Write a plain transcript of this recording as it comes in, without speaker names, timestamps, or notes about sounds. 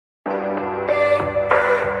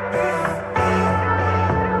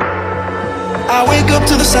I wake up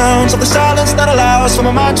to the sounds of the silence that allows for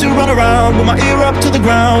my mind to run around with my ear up to the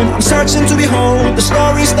ground. I'm searching to behold the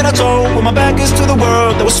stories that I told when my back is to the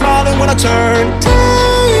world that was smiling when I turned.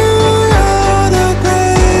 Tell you you're the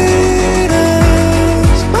greatest,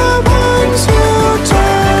 but once you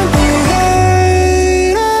turn the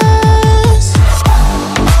haters.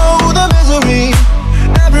 Oh, the misery.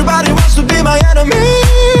 Everybody wants to be my enemy.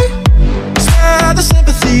 Spare the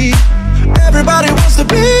sympathy. Everybody wants to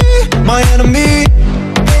be my enemy.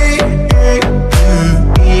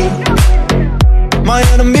 My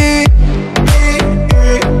enemy.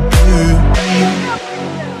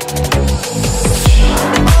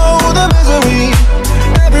 Oh, the misery.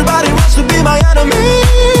 Everybody wants to be my enemy.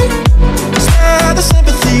 Spare the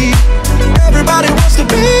sympathy. Everybody wants to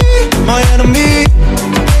be my enemy.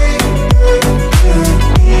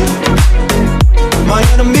 My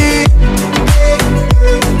enemy.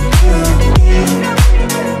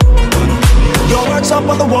 Your words up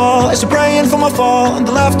on the wall as you're praying for my fall, and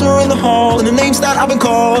the laughter in the hall, and the names that I've been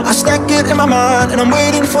called. I stack it in my mind, and I'm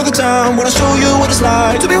waiting for the time when I show you what it's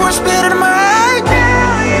like to be worse better than mine.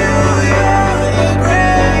 Tell you you're the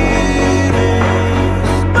greatest,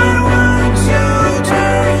 but once you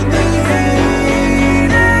turn the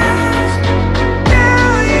haters.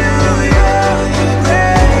 Tell you you're the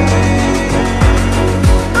greatest,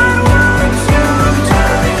 but once you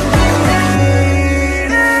turn the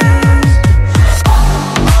haters.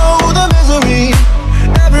 Oh, the misery.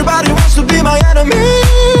 Everybody wants to be my enemy.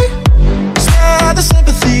 Spare the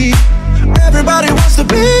sympathy. Everybody wants to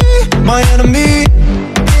be my enemy.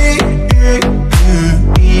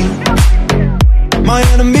 My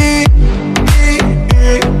enemy.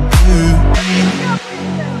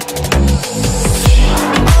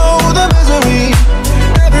 Oh, the misery.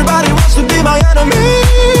 Everybody wants to be my enemy.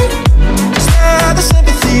 Spare the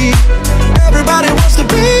sympathy. Everybody wants to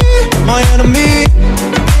be my enemy.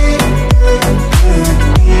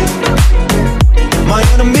 My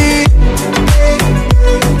enemy.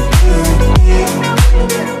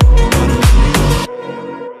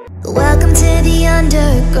 Welcome to the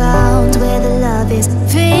underground, where the love is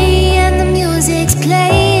free and the music's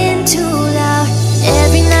playing too loud.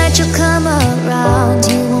 Every night you'll come around,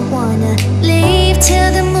 you won't wanna leave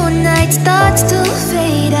till the moonlight starts to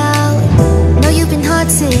fade out. Know you've been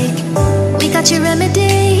heartsick, we got your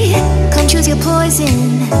remedy. Come choose your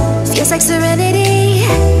poison, feels like serenity.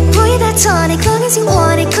 Pour you that tonic, long as you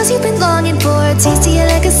want it, cause you've been longing for a taste of your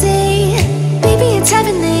legacy. Baby, it's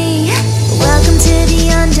heavenly. Welcome to the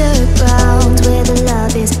underground, where the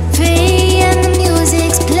love is free and the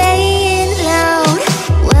music's playing loud.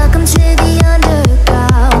 Welcome to the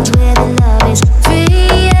underground, where the love is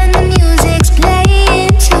free and the music's playing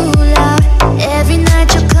too loud. Every night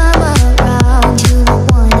you'll come around, you won't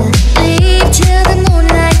wanna leave till the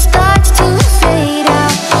moonlight starts to fade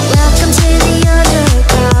out. Welcome to the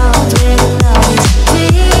underground, where the love is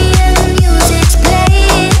free and the music's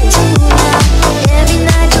playing too loud. Every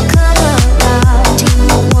night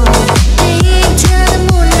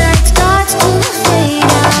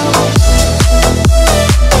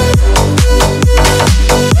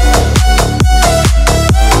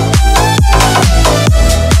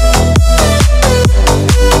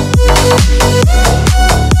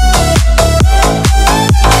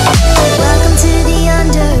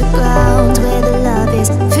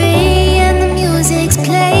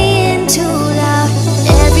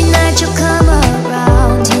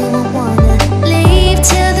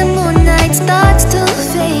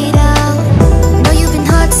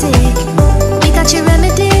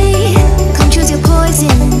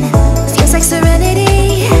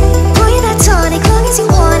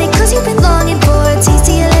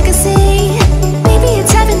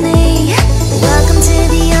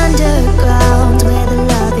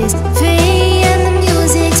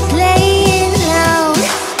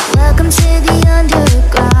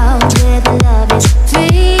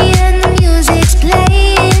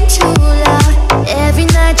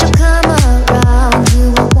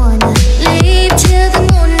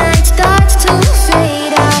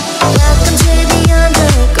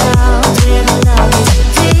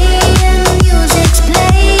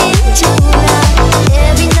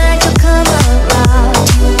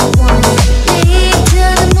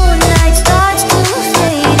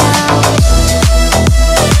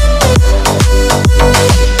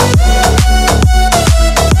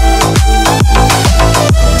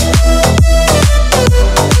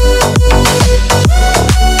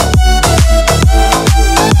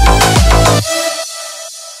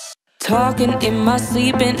talking in my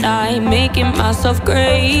sleep at night, making myself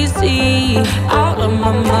crazy. Out of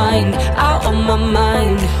my mind, out of my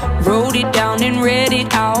mind. Wrote it down and read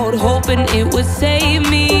it out, hoping it would save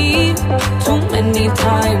me. Too many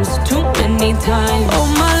times, too many times. Oh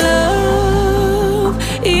my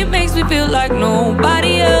love, it makes me feel like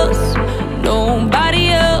nobody else, nobody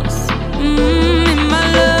else. And my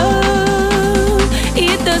love,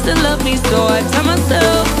 it doesn't love me, so I tell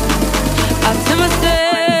myself, I tell myself.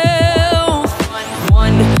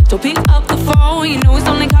 One, don't pick up the phone, you know he's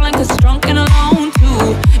only calling cause drunk and alone.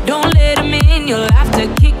 Two, don't let him in, you'll have to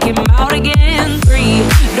kick him out again. Three,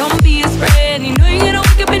 don't be his friend, you know you're gonna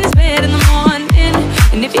wake up in his bed in the morning.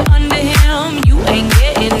 And if you're under him, you ain't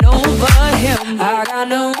getting over him. I got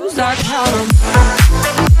no rules, I count them.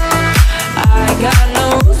 I got no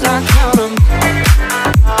rules, I count them.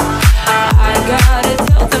 I gotta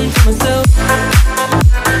tell them to myself.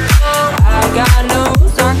 I got no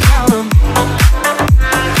rules, I count them.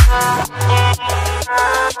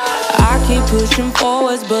 I keep pushing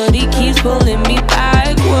forwards, but he keeps pulling me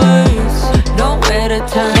backwards. Nowhere to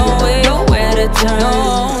turn, nowhere to turn.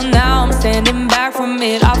 No, now I'm standing back from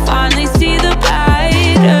it. I finally see the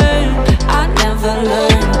pattern. I never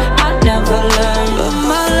learned, I never learned. But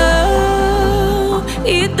my love,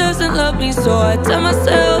 it doesn't love me, so I tell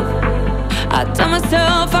myself, I do.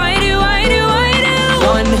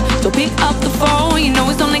 One, don't pick up the phone, you know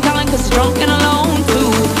he's only calling cause he's drunk and alone.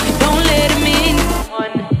 Two, don't let him in.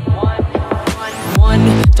 One,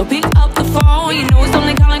 don't pick up the phone, you know he's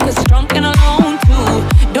only calling cause he's drunk and alone.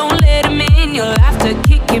 Two, don't let him in, you'll have to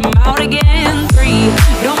kick him out again. Three,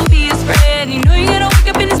 don't be his friend, you know you're gonna wake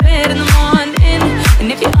up in his bed in the morning.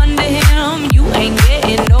 And if you're under him, you ain't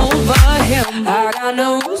getting over him. I got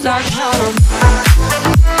no rules, I count them.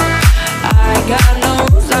 I got no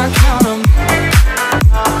rules, I count them.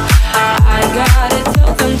 I gotta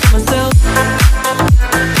tell them to myself.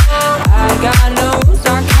 I got no rules, I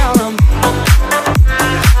count them.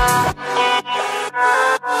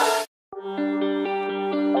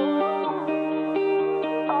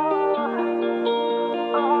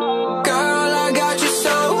 Girl, I got you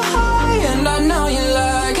so high, and I know you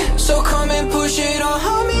like. So come and push it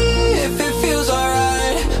on me if it feels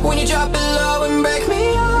alright. When you drop it low and break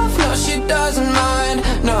me off, no, she doesn't mind.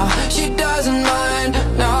 No, she doesn't mind.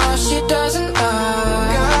 No, she doesn't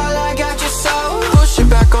mind. Girl, I got you so. Push it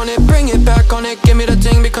back on it, bring it back on it. Give me the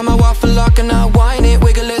thing, become a waffle lock and I whine it.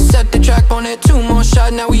 Wiggle it, set the track on it. Two more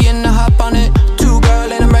shots, now we in the hop on it. Two,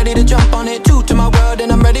 girl, and I'm ready to jump on it. Two to my world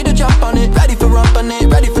and I'm ready to jump on it. Ready for rump on it,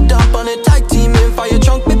 ready for dump on it. Tag team in, fire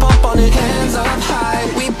trunk, we pump on it. Hands up high,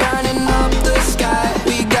 we burning up the sky.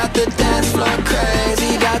 We got the dance floor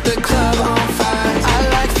crazy, got the club on fire. I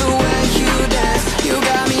like the way you dance, you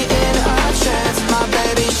got me in a trance. My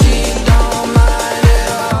baby, she don't mind at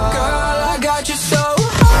all. Girl, I got you so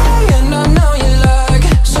high, and I know you like.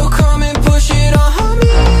 So come and push it on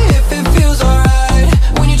me if it feels alright.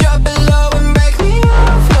 When you drop it low and break me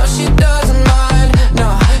off, no, she doesn't mind. No,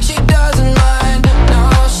 she doesn't mind. No,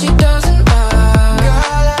 she doesn't mind.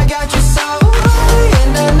 Girl, I got you so high,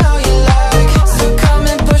 and I know you like. So come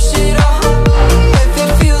and push it on me if it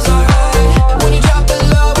feels alright. When you drop it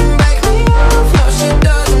low and break me off, no, she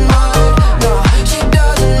doesn't mind. No, she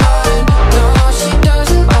doesn't mind. No, she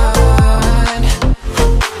doesn't mind.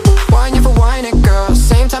 Wine you for wine it, girl.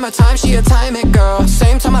 Same time of time, she a time it, girl.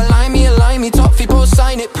 Same time align me, top feet both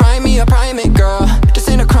sign it. Prime me, I prime it, girl. This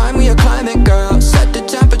ain't a crime, we a climate, girl. Set the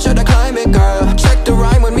temperature to climate, girl. Check the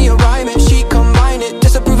rhyme when me a rhyme it. She combine it,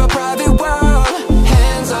 disapprove a private world.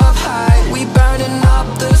 Hands up high, we burning up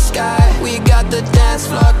the sky. We got the dance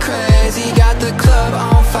floor crazy, got the club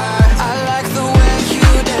on fire. I like the way you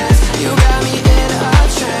dance, you got me in a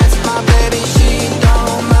trance. My baby, she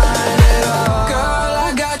don't mind at all. Girl,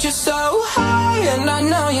 I got you so high, and I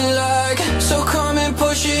know you like. So come and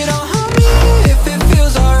push it on me if it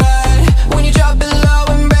feels alright. When you drop it low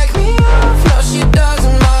and break me off, no, she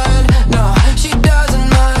doesn't mind. No, she doesn't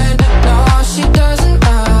mind. No, she doesn't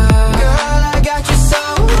mind. Girl, I got you so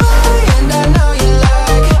high, and I know you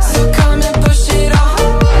like. So come and push it on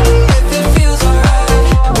me if it feels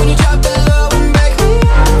alright. When you drop it low and break me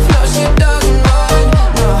off, no, she doesn't mind.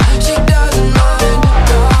 No, she doesn't mind.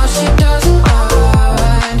 No, she doesn't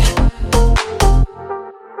mind.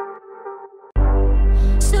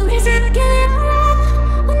 Soon as I get out,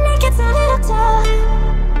 when it gets a little tough,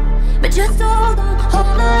 but just hold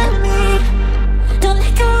on to me. Don't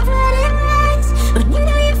let go of what it makes when you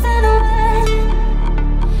know you found a way.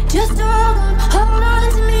 Just hold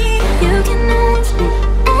on to me. You can ask me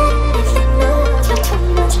anything, no one's got too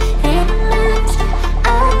much. Ain't relaxed, I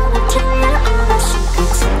will tell you all the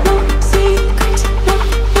secrets. No secrets, no,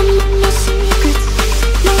 no, no, no secrets.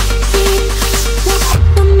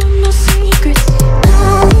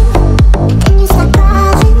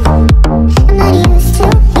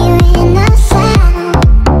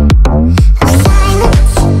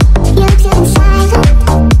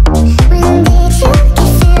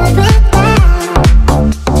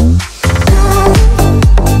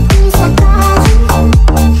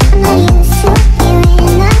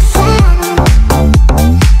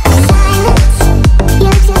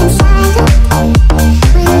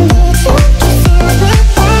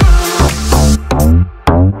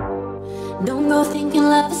 thinking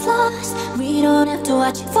love is lost, we don't have to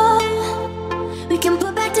watch it fall. We can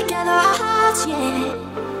put back together our hearts, yeah.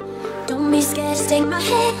 Don't be scared, just take my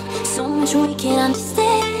hand. So much we can't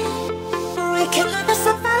understand. We can learn to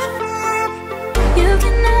survive. You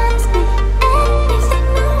can ask me anything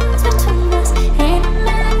that's between us. Ain't a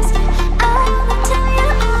mask. I will tell you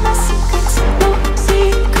all my secrets. No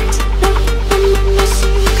secrets, no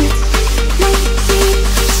secrets. No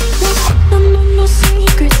secrets, no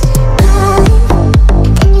secrets. Calling,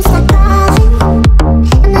 and you start calling.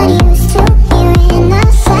 I'm not used to hearing the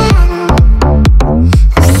sound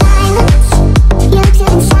of silence. You're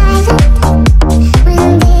getting silent. When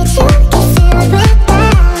did you get filled with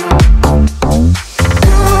doubt? Calling,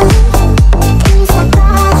 and you start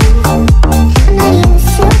calling. I'm not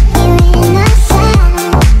used to hearing the sound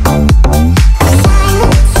of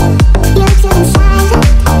silence. You're getting silent.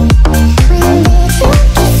 When did you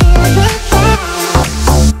get filled with doubt?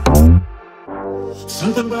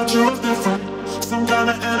 Something about you is different. Some kind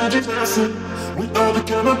of energy dancing with all the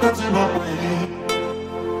chemicals in my brain.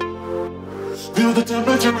 Feel the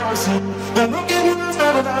temperature rising. That look in your eyes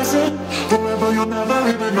paradising. Forever you'll never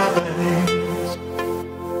leave in my veins.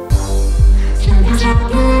 Temperature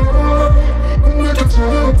blue, and we can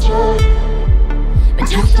tell joy. But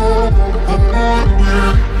you thought I'm not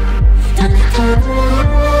aware. Then you turned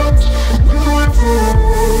around, and we went through.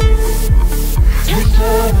 You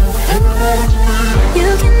thought I'm not aware. You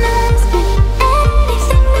can ask me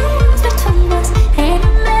anything that's between us. Ain't a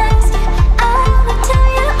mask. I will tell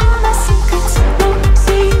you all my secrets. No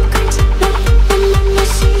secrets, no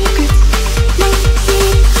secrets. No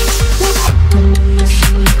secrets,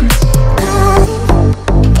 Calling,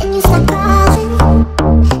 and you start calling.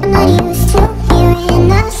 I'm not used to hearing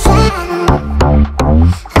the sound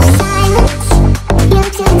of silence. You're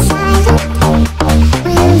getting silent.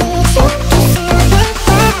 When did you get filled with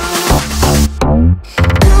doubt?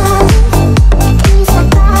 Calling, and you start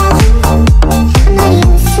calling. I'm not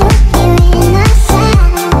used to hearing the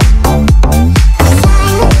sound of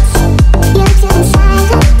silence. You're getting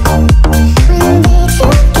silent. When did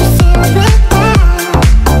you get filled with doubt?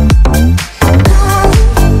 Calling,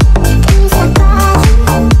 and you start calling.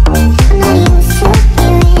 I'm not used to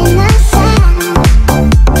hearing the sound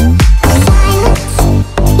of silence.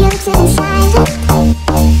 You're getting silent.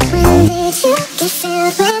 When did you get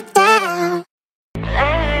filled with doubt?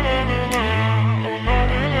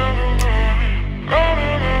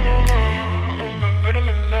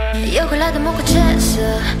 욕을 못 고쳤어.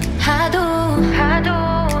 하도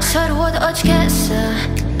서러워도 어찌겠어.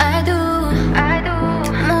 I do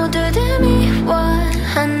모두들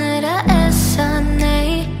미워하느라 애써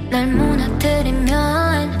내일 날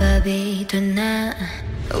무너뜨리면 밥이 되나.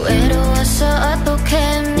 외로워서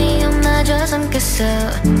어떡해 미움마저 삼켰어.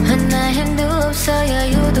 나 힘도 없어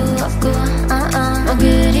여유도 없고 뭐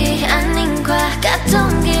그리 아닌 것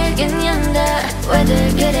같던 길 그냥 다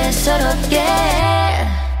왜들 그래 서럽게.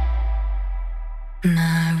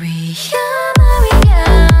 Maria,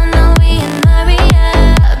 Maria, 너 위엔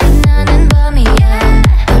Maria. 빛나는 밤이야.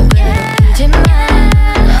 널 괴롭히지 마.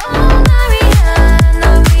 Oh Maria, 너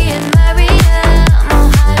위엔 Maria. 뭐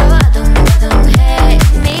하루 아둥바둥해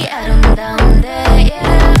네 아름다운데.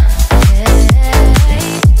 Yeah.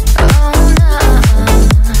 Oh no.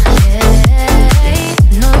 Yeah.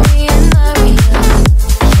 너 위엔 Maria.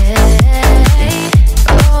 Yeah.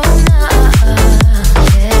 Oh no.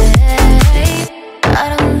 Yeah.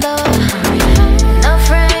 아름다워. No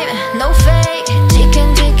frame, no fake.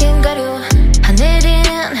 지킨 가루.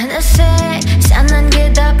 하늘은 하늘색. 산난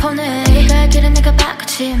게 다 보내. 갈 길은 내가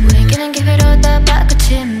바꾸지. 우리끼는 기회로 다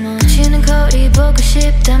바꾸지 뭐. 지는 거리 보고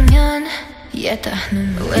싶다면 얘다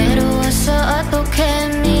눈. 외로워서 어떡해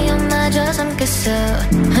미움마저 삼켰어.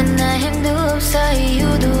 나 힘도 없어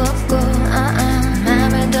이유도 없고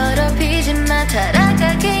맘을 더럽히지 마.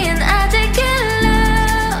 타락하기엔 아직 길러.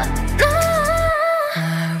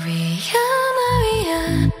 Maria, Maria,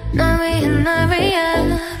 너 위엔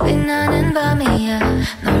Maria. 빛나는 밤이야.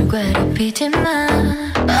 널 괴롭히지 마.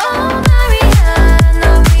 Oh Maria, 너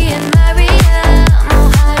위엔 Maria. 뭐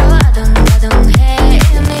하루 아둥바둥해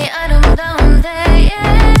네 아름다운데.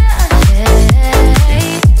 Yeah.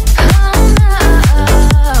 Oh no.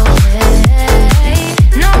 Yeah.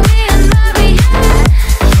 너 위엔 Maria.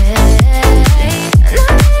 Yeah. 너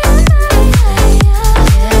위엔 Maria.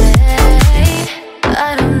 Yeah.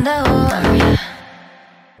 아름다워.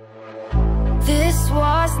 This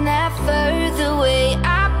was never the way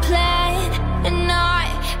I planned, and I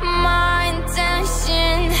might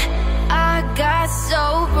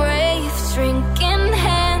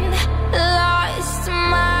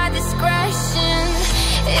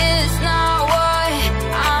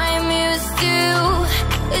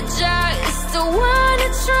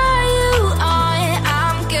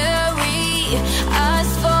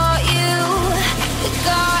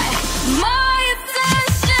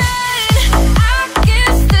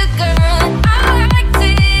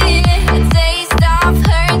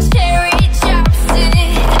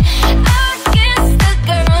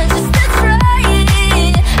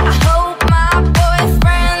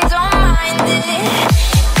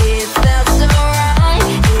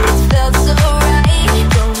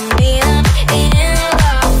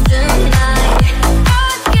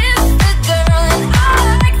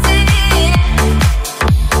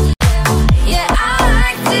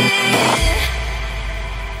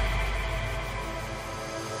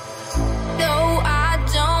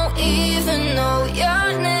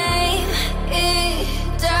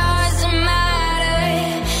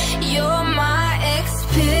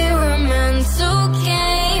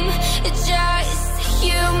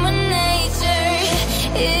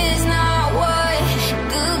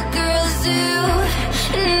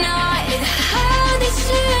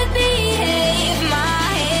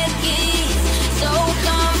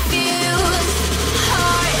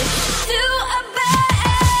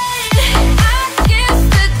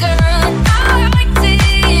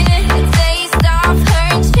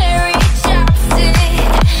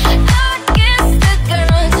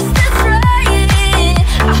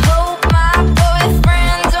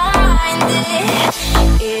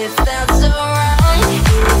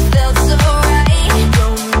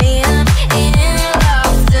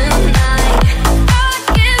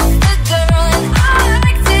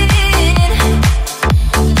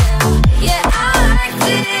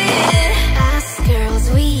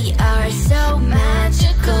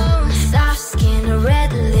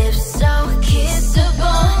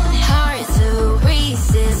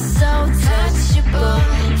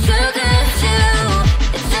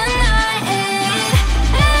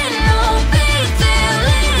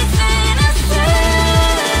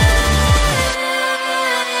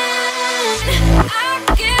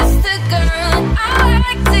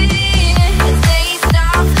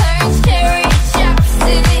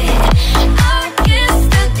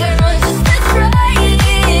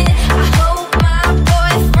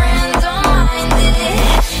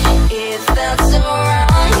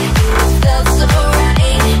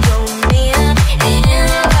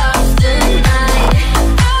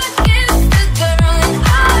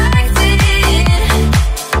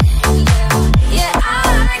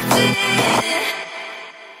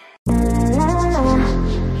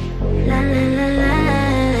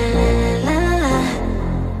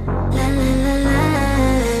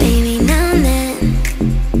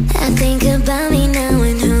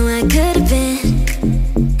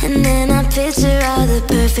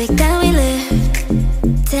perfect that we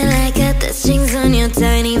lived, till I cut the strings on your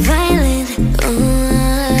tiny violin.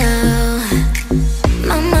 Ooh,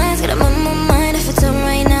 my mind's got a mind if it's on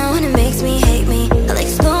right now, and it makes me hate me. I'll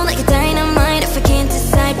explode like a dynamite if I can't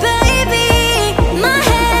decide, baby. My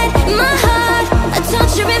head, my heart, a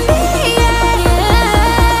torture in me.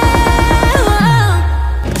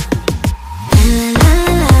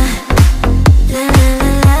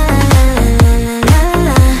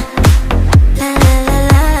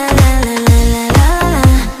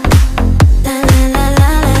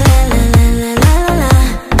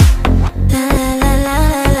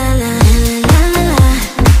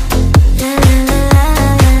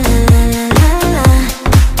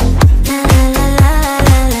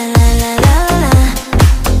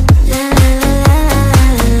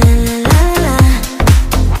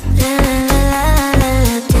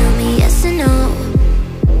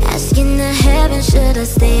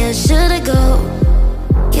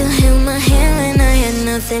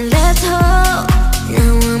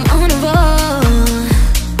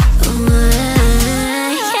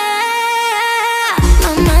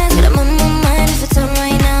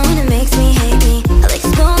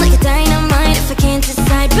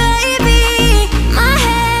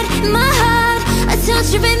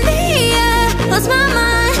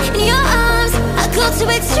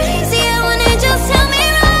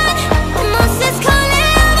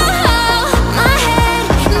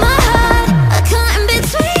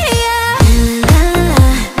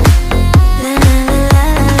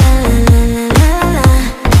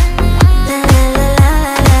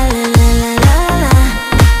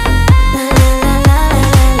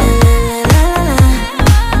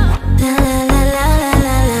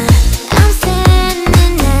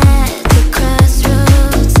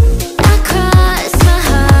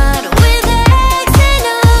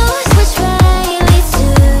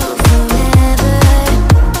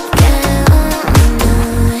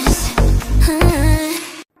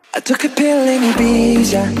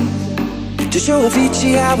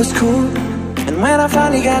 I was cool, and when I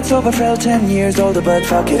finally got sober, felt 10 years older, but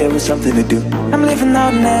fuck it, it was something to do. I'm living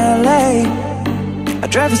out in LA, I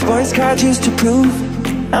drive a sports car just to prove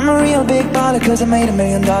I'm a real big baller, cause I made $1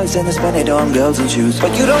 million and I spent it on girls and shoes.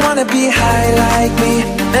 But you don't wanna be high like me,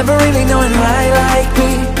 never really knowing why like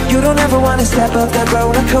me. You don't ever wanna step up that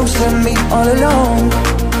roller coaster and me all alone.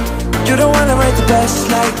 You don't wanna write the best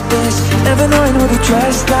like this, never knowing who to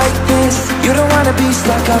trust like this. You don't wanna be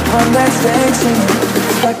stuck up on that stage singing,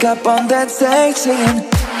 stuck up on that stage singing.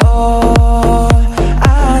 Oh,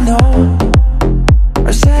 I know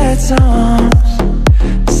our sad songs,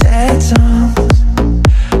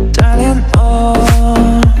 darling.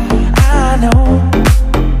 Oh, I know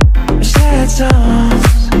our sad songs.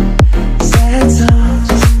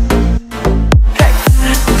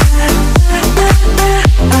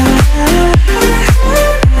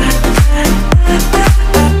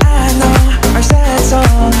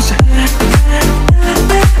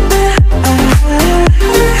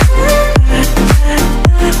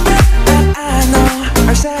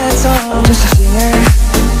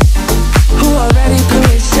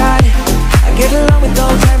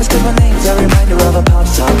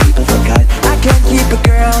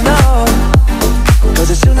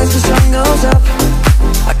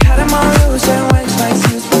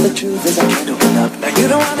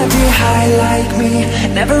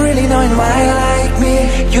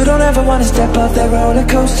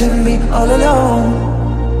 All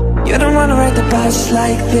alone. You don't wanna ride the bus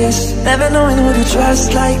like this, never knowing who to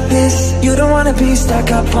trust like this. You don't wanna be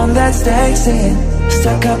stuck up on that stage singing,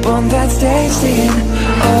 stuck up on that stage singing.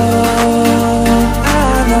 Oh,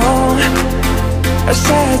 I know our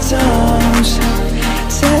sad songs,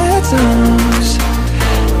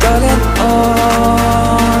 darling.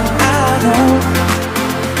 Oh, I know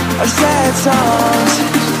our sad songs,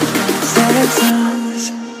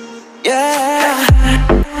 yeah.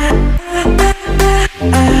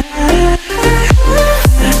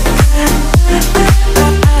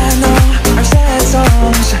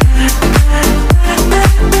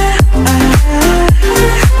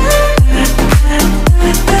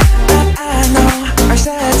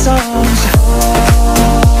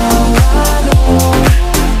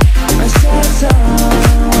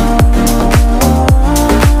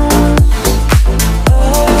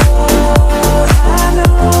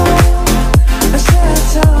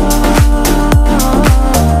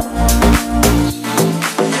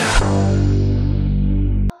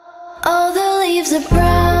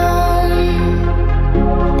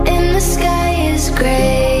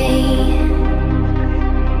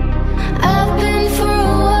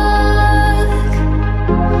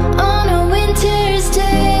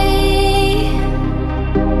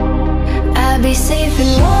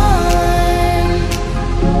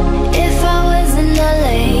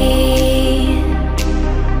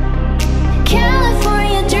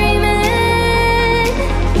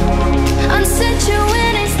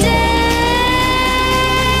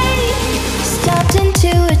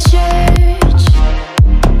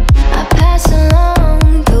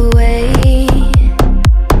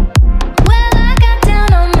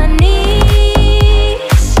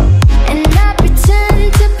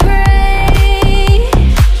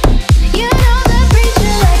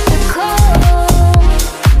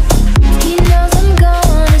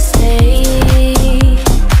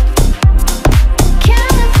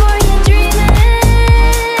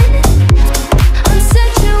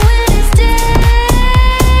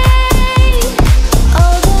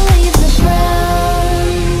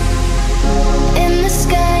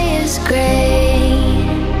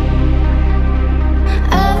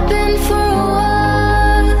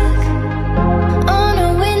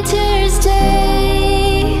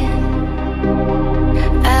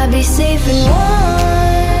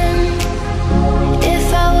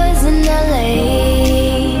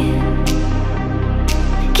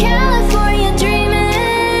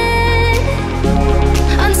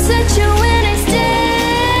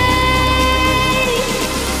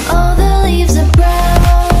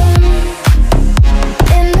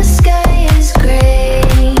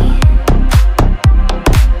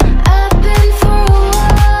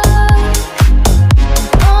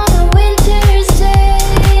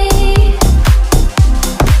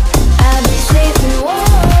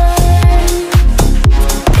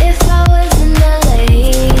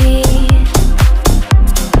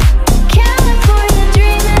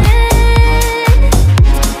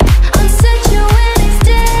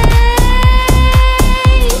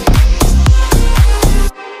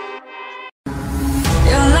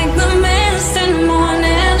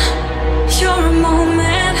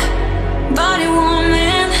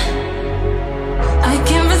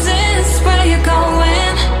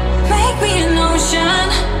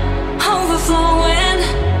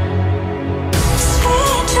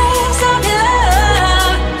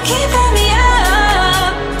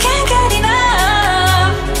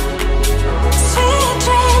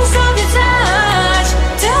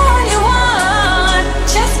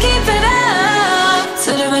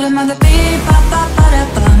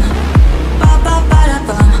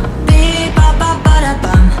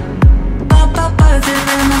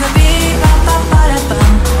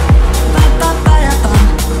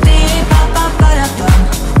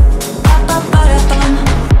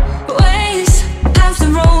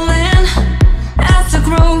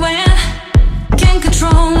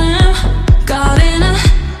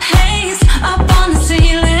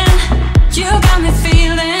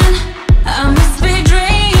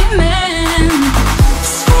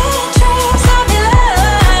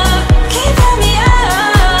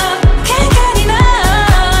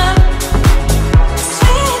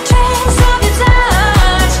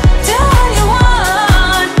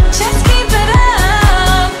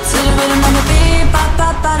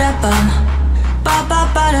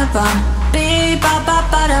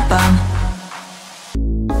 Ba-ba-ba-da-bum.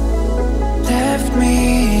 Left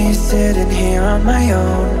me sitting here on my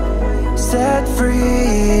own, set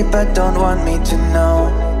free but don't want me to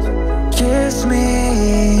know. Kiss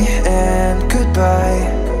me and goodbye,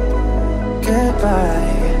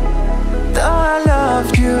 goodbye. Though I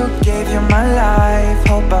loved you, gave you my life,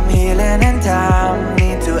 hope I'm healing in time,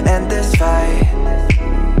 need to end this fight.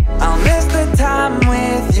 I'll miss the time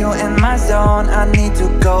with you in my zone, I need to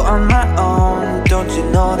go on my own. Don't you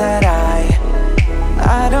know that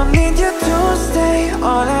I don't need you to stay,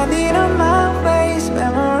 all I need on my ways,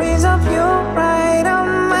 memories of you right on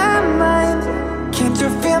my mind. Can't you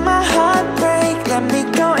feel my heart break? Let me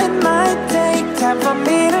go, it might take time for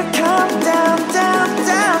me to calm down, down,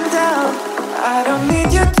 down, down. I don't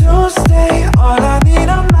need you to stay, all I need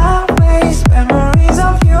on my ways, memories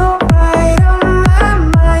of you right on my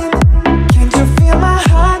mind. Can't you feel my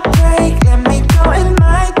heart break? Let me go, it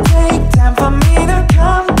might take time for me to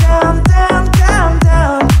calm down, down, down,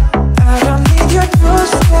 down. I don't need you to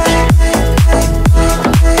stay,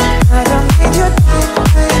 I don't need you to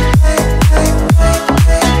stay,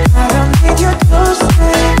 I don't need you to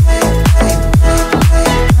stay,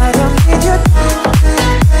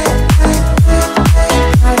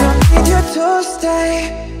 I don't need you to stay.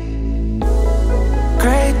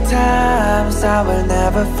 Great times I will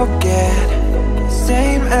never forget,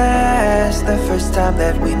 same as the first time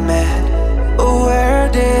that we met. Where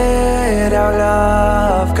did our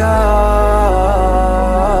love go?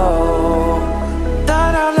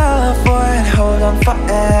 Thought our love would hold on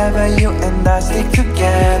forever, you and I stick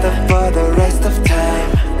together for the rest of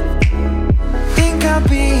time. Think I'll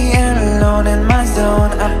be alone in my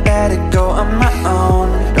zone, I better go on my own.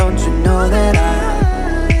 Don't you know that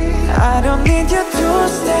I don't need you to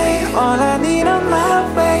stay, all I need on my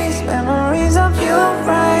ways, memories of you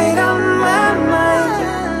right on my mind.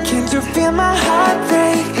 Can't you feel my heart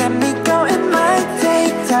break? Let me go, it might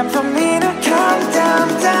take time for me to calm down,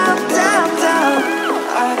 down, down, down.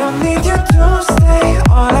 I don't need you to stay,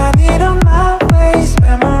 all I need on my ways,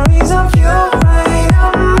 memories of you right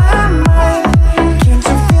on my mind. Can't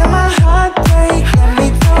you feel my heart break? Let me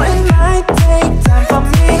go, it might take time for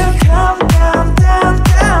me to calm down, down,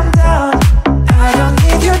 down, down. I don't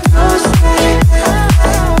need you to stay,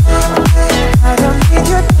 I don't need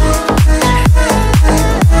you to stay,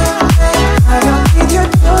 I don't need you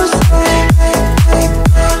to stay,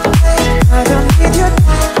 I don't need you to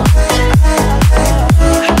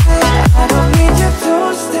I don't need you to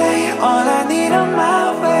stay, all I need on my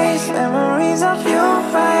ways, memories of you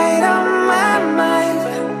right on my mind.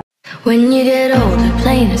 When you get older,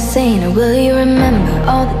 plainer, saner, will you remember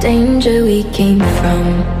all the danger we came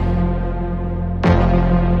from?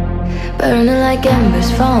 Burning like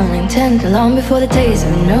embers, falling tender, long before the days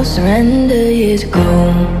of no surrender years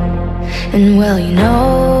ago. And well, you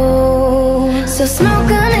know, so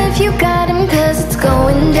smoke on if you got him, cause it's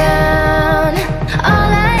going down.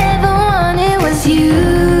 All I ever wanted was you.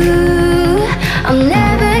 I'll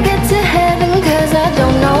never get to heaven cause I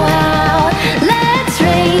don't know how. Let's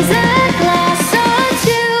raise a glass or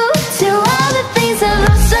two to all the things I've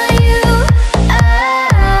lost on you.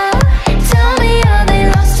 Oh, tell me are they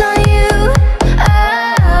lost on you?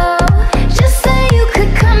 Oh, just so you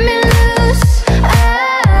could cut me loose.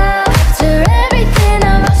 Oh, after everything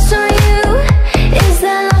I've lost on you, is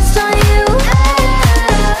that lost on you?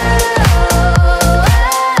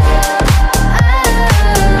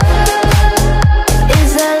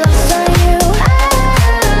 Is that lost on you?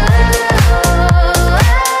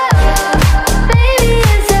 Baby,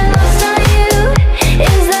 is that lost on you?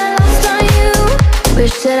 Is that lost on you?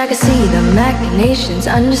 Wish that I could see the machinations,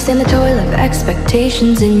 understand the toil of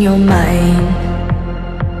expectations in your mind.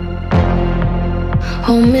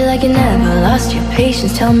 Hold me like you never lost your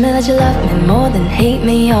patience, tell me that you love me more than hate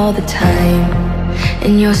me all the time.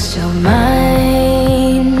 And you're still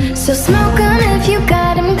mine. So smoke on if you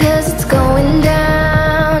got him, cause it's going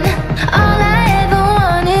down. All I ever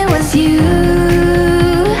wanted was you.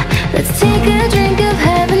 Let's take a drink of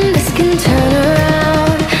heaven, this can turn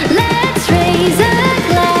around. Let's raise a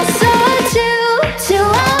glass or two to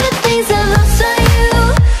all the things I've lost on you.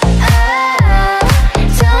 Oh,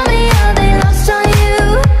 tell me are they lost on you?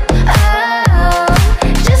 Oh,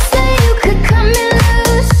 just so you could cut me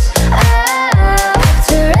loose. Oh,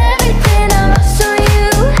 after everything I've lost on you,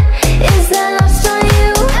 is that lost on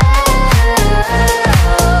you? Oh,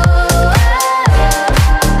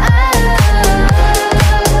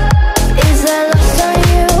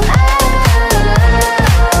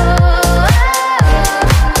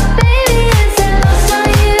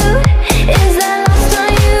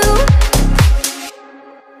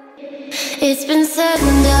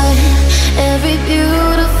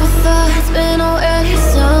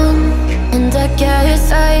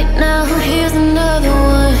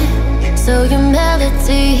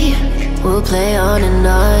 play on and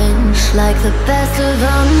on, like the best of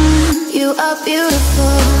them. You are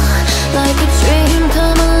beautiful, like a dream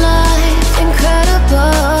come alive,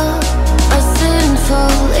 incredible, a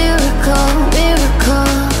sinful, lyrical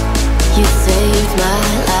miracle. You saved my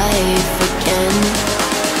life again,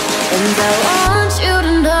 and I want you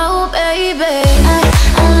to know, baby,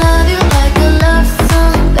 I love you like a love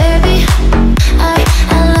song, baby.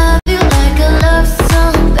 I love you like a love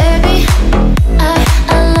song, baby.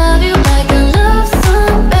 I love you like a love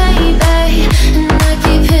song, baby. And I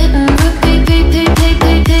keep hitting, repeat,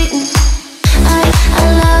 repeating. I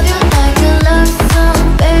love you like a love song,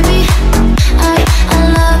 baby. I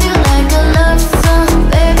love you like a love song,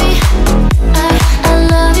 baby. I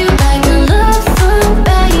love you like a love song,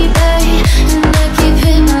 baby. And I keep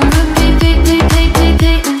hitting,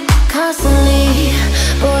 repeat, constantly.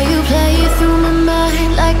 Boy, you play through my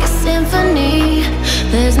mind like a symphony.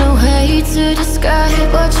 There's no way to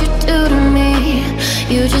describe what you do to me.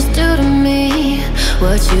 You just do to me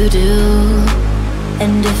what you do,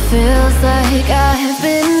 and it feels like I have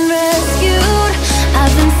been rescued.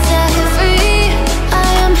 I've been set free. I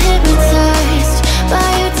am hypnotized by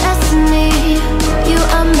your destiny. You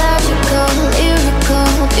are magical,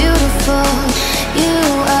 lyrical, beautiful. You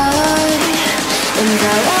are, and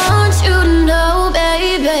I want you to know,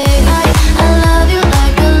 baby, I love you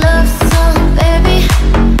like a love song, baby.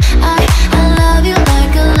 I love you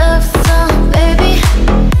like a love song, baby.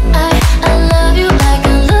 I love you like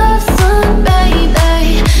a love song,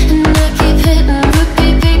 baby. And I keep hitting,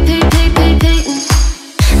 repeating.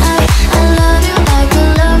 I love you like a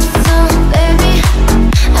love song, baby.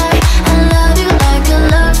 I love you like a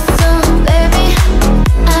love song, baby.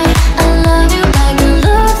 I love you like a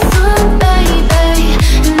love song, baby.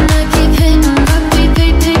 And I keep hitting,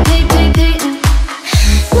 repeating.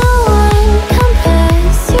 No one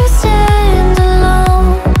compares, you stand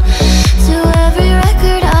alone to every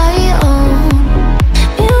record I own.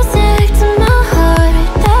 Music to my heart,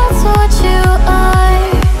 that's what you are.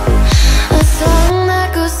 A song that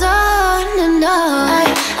goes on and on.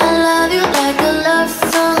 I love you like a love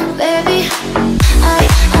song, baby. I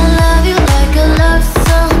love you like a love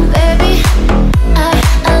song, baby. I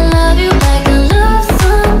love you like a love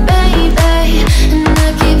song, baby. And I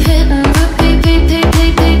keep hitting, repeating.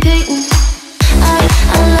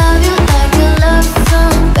 I love you like a love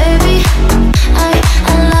song, baby. I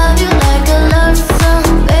love you like a love song,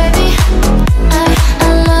 baby. I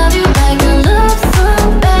love you like a love song,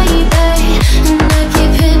 baby. And I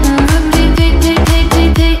keep hitting,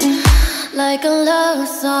 repeating, like a love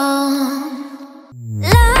song.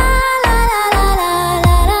 La la la la la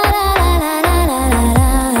la la la la la.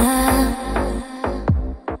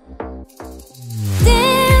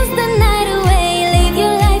 Dance the night away, live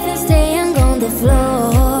your life and stay on the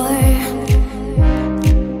floor.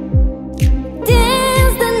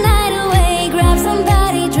 Dance the night away, grab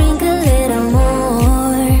somebody, drink a little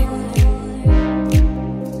more.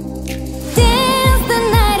 Dance the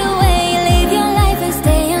night away, live your life and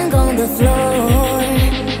stay on the floor.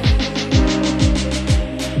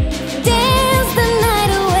 Dance the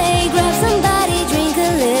night away, grab somebody, drink a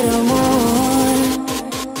little more.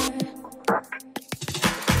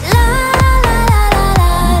 La la la la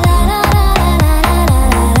la la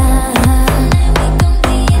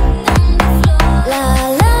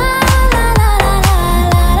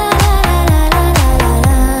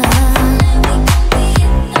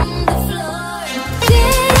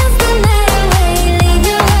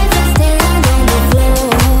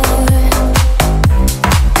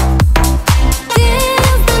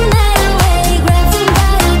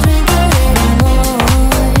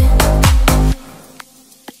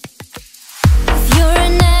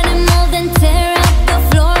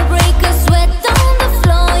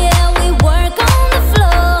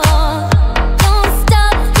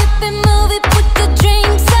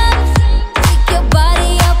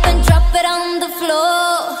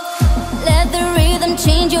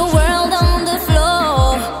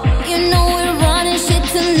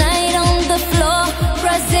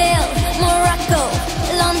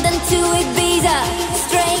to Ibiza,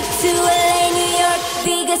 straight to LA, New York,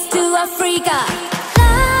 Vegas to Africa.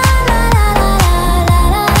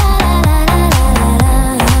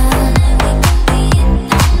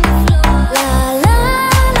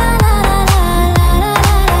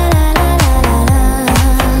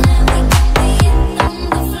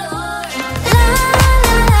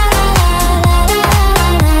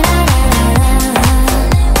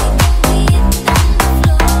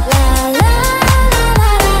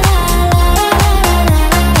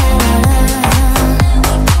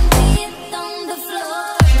 The floor.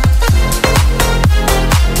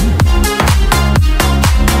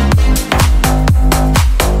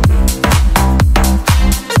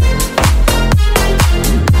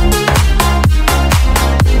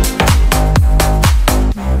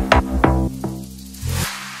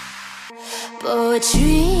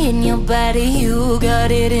 body, you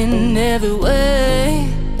got it in every way.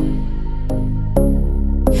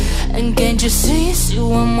 And can't you see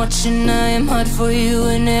I'm watching, I am hot for you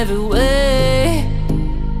in every way.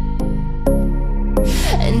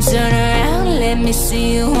 And turn around, let me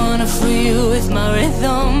see you, wanna free you with my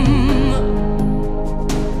rhythm.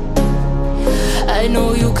 I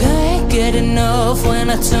know you can't get enough when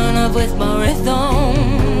I turn up with my rhythm.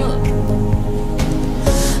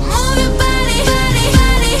 Move your body, honey,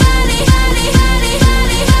 honey, honey, honey, honey,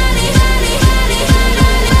 honey, honey, honey, honey,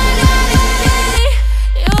 honey.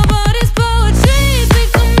 Your body's poetry, speak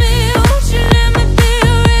to me, won't you let me be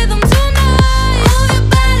your rhythm tonight? Move your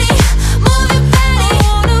body, move your body. I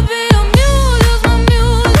wanna be your muse, use my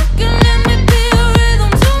music and let me be your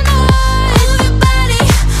rhythm tonight. Move your body,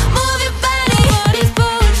 move your body. Your body's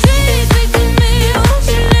poetry, speak to me, won't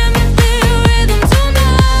you let me be your rhythm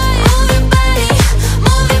tonight? Move your body,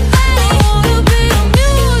 move your body. I wanna be your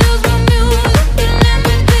muse, use my music and let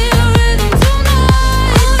me be your rhythm tonight.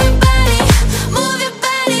 Move your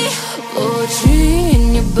body, poetry in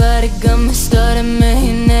your body got me started, may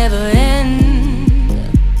never end.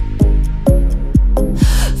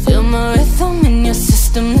 Feel my rhythm in your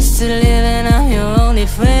system, this is living, I'm your only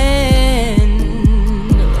friend.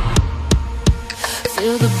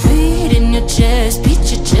 Feel the beat in your chest, beat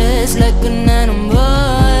your chest like an animal.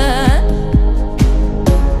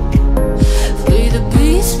 Free the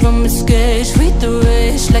beast from its cage, free the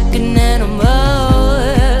rage like an animal.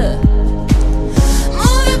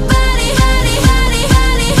 Move your body, honey, honey,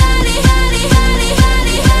 honey, honey, honey, honey,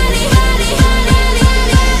 honey, honey, honey, honey.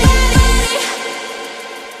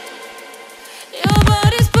 Your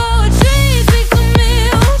body's poetry, speak to me,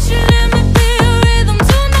 won't you let me be your rhythm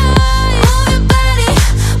tonight? Move your body,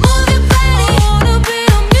 move your body. I wanna be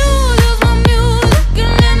your muse, use my music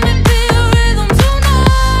and let me be your rhythm tonight.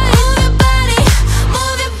 Move your body,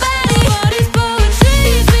 move your body. Your body's poetry,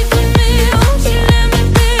 speak to me, won't you let me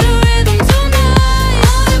be your rhythm tonight?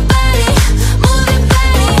 Move your body, move your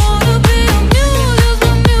body. I wanna be your muse, use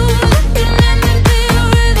my music and let me be your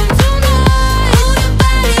rhythm tonight. Move your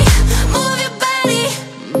body, move your body.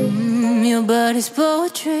 Your body's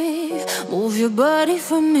poetry, move your body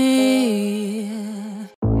for me.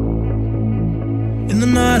 In the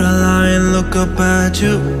night I lie and look up at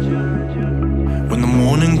you. When the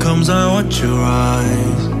morning comes I watch your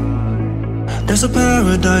eyes. There's a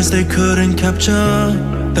paradise they couldn't capture,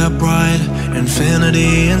 that bright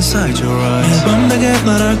infinity inside your eyes. 매일 밤 내게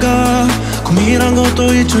날아가 고민한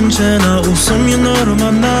것도 잊은 채 나 웃으며 너를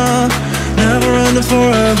만나. Never ending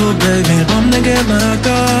forever baby. 매일 밤 내게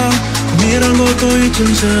날아가 고민한 것도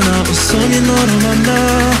잊은 채 나 웃으며 너를 만나.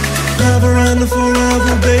 Never ending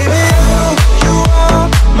forever baby. You are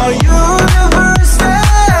my universe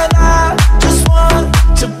and I just want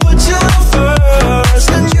to put you first.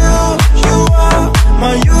 And you are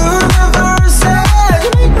my universe and you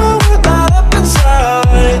make my world light up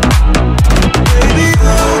inside. Baby,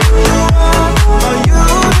 you are my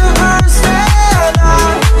universe and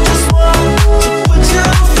I just want to put you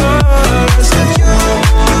first. And you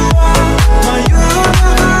are my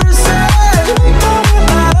universe and you make my world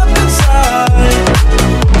light up inside.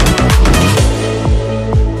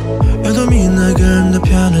 여dom이 내겐 내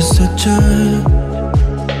편을 스쳐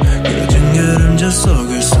그려진 그림자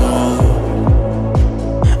속에서.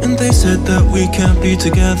 And they said that we can't be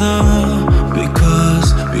together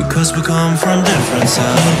because we come from different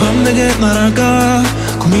sides. 매일 밤 내게 날아가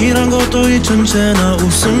고민한 것도 잊은 채 나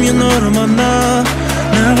웃으며 너를 만나.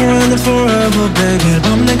 Never ending forever baby. 매일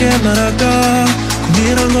밤 내게 날아가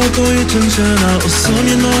고민한 것도 잊은 채 나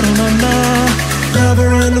웃으며 너를 만나. Never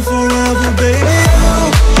ending forever baby.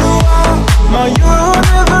 You are my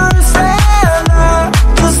universe and I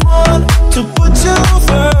just want to put you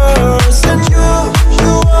first. And you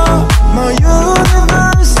are my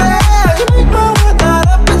universe and you make my world light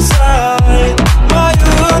up inside. My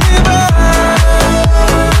universe,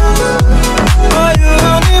 my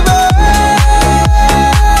universe,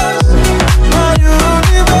 my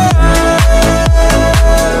universe.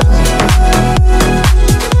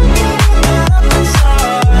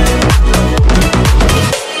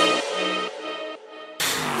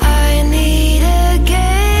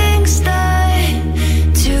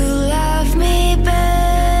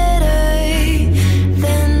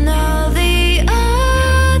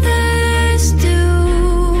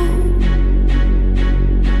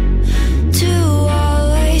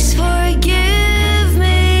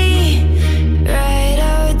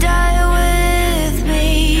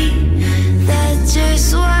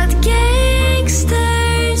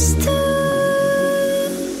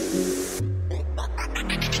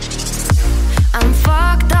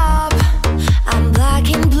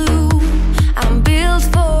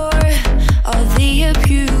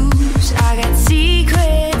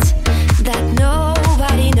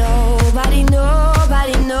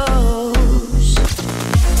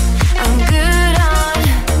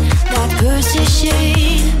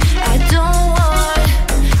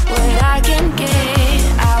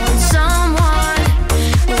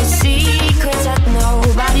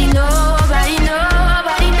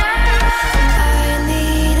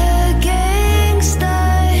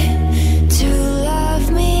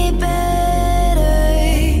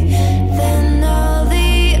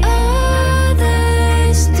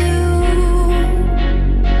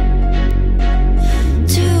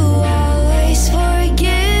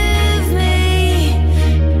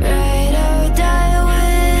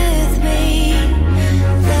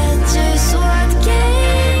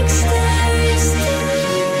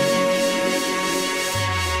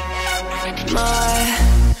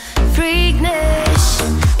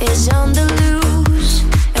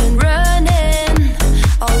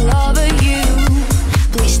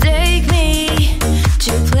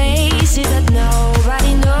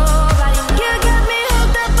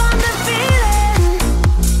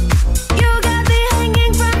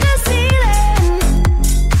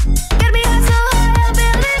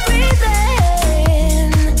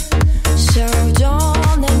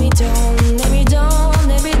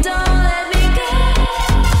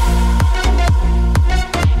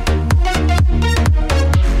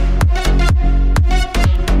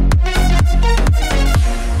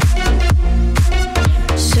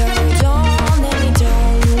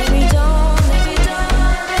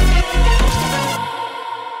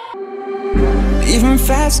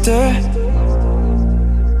 faster.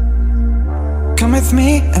 Come with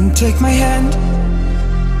me and take my hand.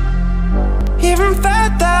 Even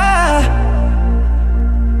further,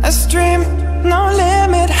 a stream, no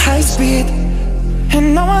limit, high speed.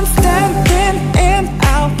 And no one's standing in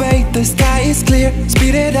our way. The sky is clear,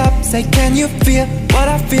 speed it up. Say, can you feel what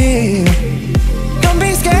I feel? Don't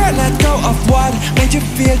be scared, let go of what made you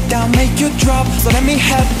feel down, make you drop. So let me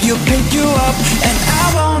help you pick you up. And I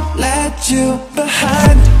won't let you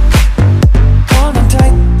behind. Hold on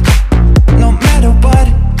tight, no matter what.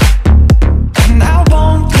 And I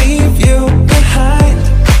won't leave you behind.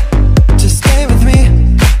 Just stay with me,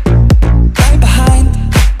 right behind.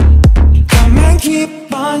 Come and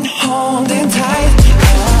keep on holding tight.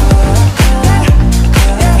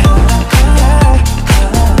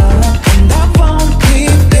 And I won't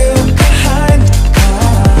leave you behind.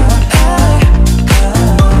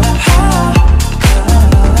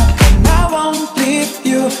 And I won't leave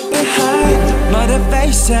you behind.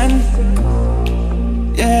 Motivation,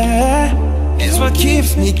 yeah, is what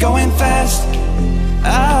keeps me going fast.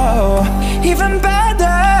 Oh, even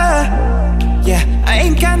better, yeah, I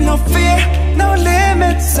ain't got no fear, no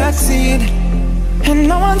limits, succeed. And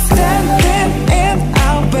no one's standing in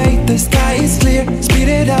our way. The sky is clear, speed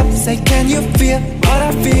it up. Say, can you feel what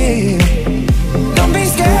I feel? Don't be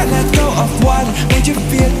scared, let go of what made you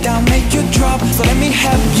feel down, make you drop. So let me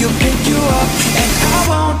help you pick you up. And I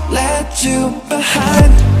won't let you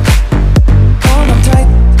behind. Hold on tight,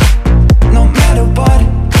 no matter what.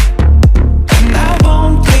 And I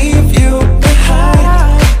won't leave you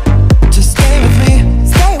behind. Just stay with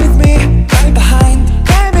me, right behind.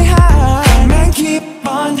 Come and keep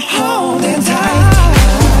on holding tight.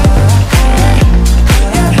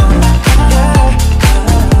 And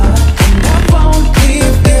I won't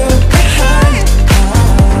leave you behind.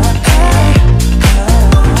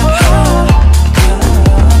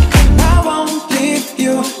 And I won't leave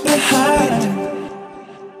you behind.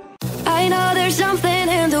 I know there's something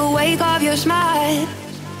in the wake of your smile.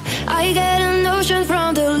 I get a notion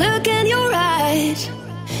from the look in your eyes.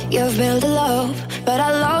 You've built a love, but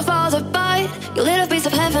our love falls apart. Your little piece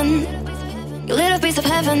of heaven, your little piece of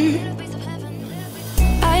heaven.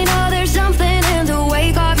 I know there's something in the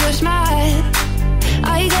wake of your smile.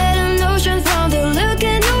 I get a notion from the look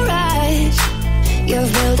in your eyes.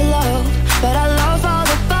 You've built a love, but our love falls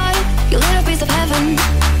apart. Your little piece of heaven.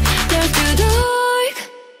 There's too dark.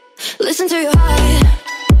 Listen to your heart.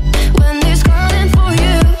 When they're calling for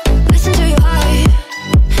you, listen to your heart.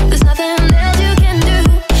 There's nothing else you can do.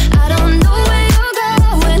 I don't know where you're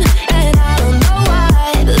going, and I don't know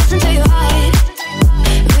why. Listen to your heart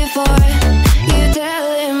before you tell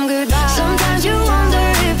him goodbye. Sometimes you wonder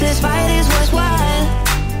if this fight is worthwhile.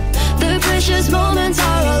 The precious moments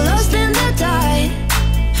are all lost in the tide.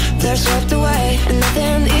 They're swept away, and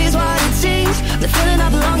nothing is what it seems. The feeling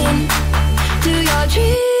of belonging to your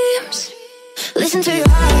dreams. Listen to your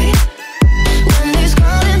heart. When they're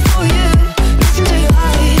calling for you, listen to your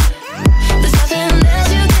heart. There's nothing else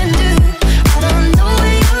you can do. I don't know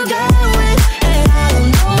where you're going, and I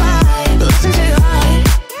don't know why. But listen to your heart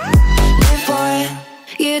before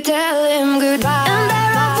you tell him goodbye. And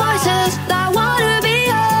there are voices that wanna be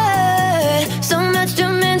heard. So much to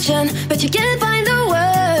mention, but you can't find the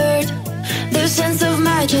word. The sense of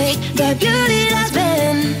magic, the beauty that's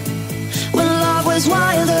been when love was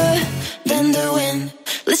wilder than the wind.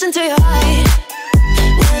 Listen to your heart.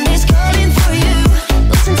 When it's calling for you,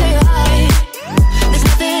 listen to your heart. There's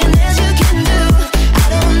nothing else you can do. I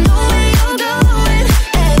don't know where you're going,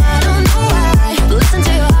 and I don't know why. But listen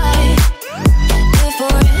to your heart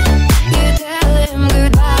before you tell him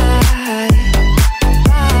goodbye.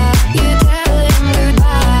 You tell him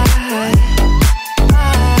goodbye.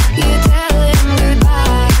 You tell him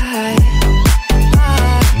goodbye.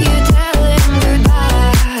 You tell him goodbye.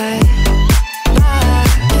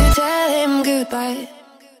 You tell him goodbye.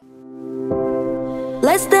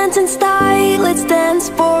 Let's dance in style, let's dance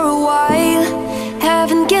for a while.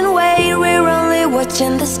 Heaven can wait, we're only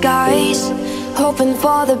watching the skies. Hoping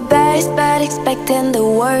for the best, but expecting the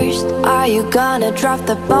worst. Are you gonna drop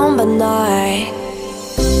the bomb or not?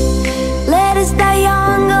 Let us die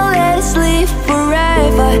young or let us live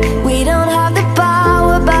forever. We don't have the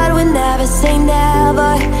power, but we never say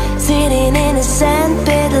never. Sitting in a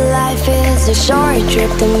sandpit, life is a short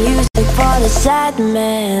trip. The music for the sad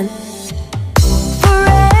man.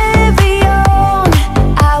 Forever young,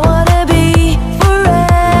 I wanna be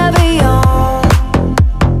forever young.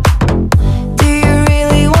 Do you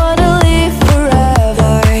really wanna live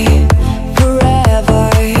forever, forever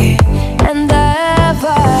and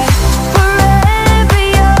ever? Forever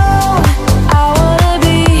young, I wanna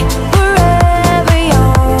be forever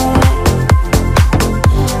young.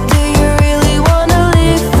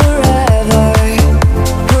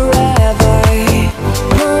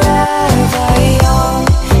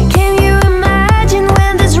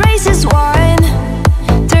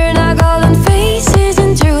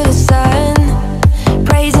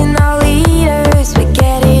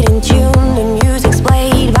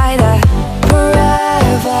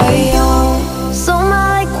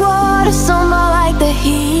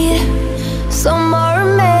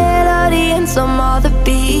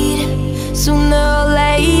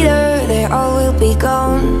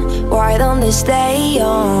 alone? Why don't they stay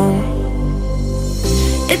young?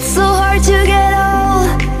 It's so hard to get old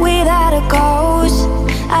without a ghost.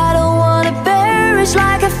 I don't wanna perish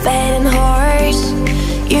like a fading horse.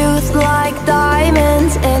 Youth like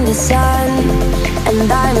diamonds in the sun, and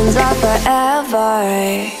diamonds are forever.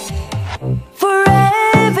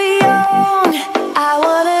 Forever young, I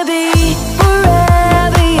wanna be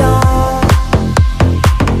forever young.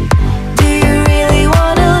 Do you really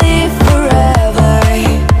wanna live forever?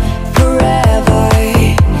 Forever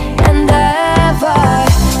and ever.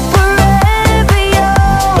 Forever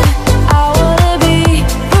young, I wanna be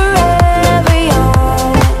forever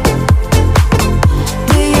young.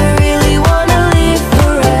 Do you really wanna live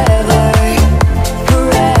forever?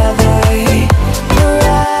 Forever,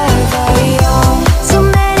 forever young. So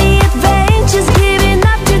many adventures giving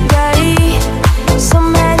up today. So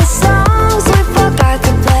many songs we forgot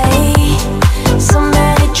to play. So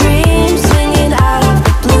many dreams swinging out of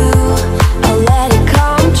the blue. I'll let it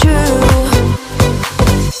come true.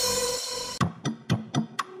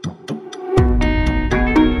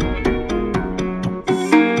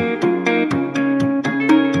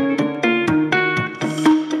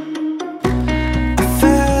 I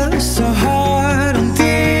fell so hard and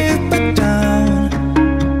deeper down.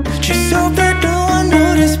 Just hope that no one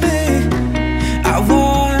noticed me. I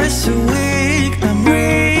was so weak, I'm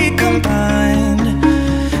recombined.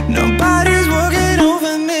 Nobody's walking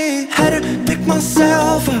over me. Had to pick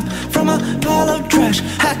myself up from a pile of trash.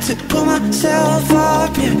 Had to pull myself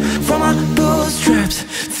up, yeah, from my bootstraps.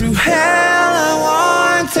 Through hell I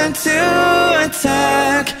wanted to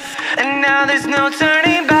attack, and now there's no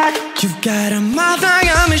turning back. You've got a mouth like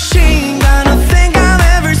a machine gun. I think I've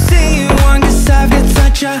ever seen one, 'cause I've got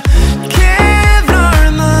such a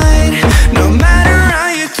Kevlar mind. No matter how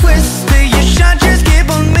you twist it, your shot just keep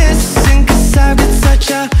on missing, 'cause I've got such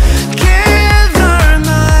a Kevlar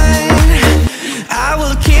mind. I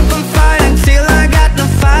will keep on fighting till I got no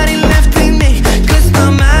fighting left in me, 'cause no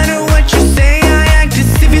matter what you say, I act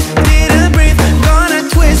as if you didn't breathe. Gonna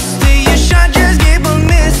twist it, your shot just keep on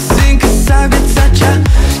missing, 'cause I've got such a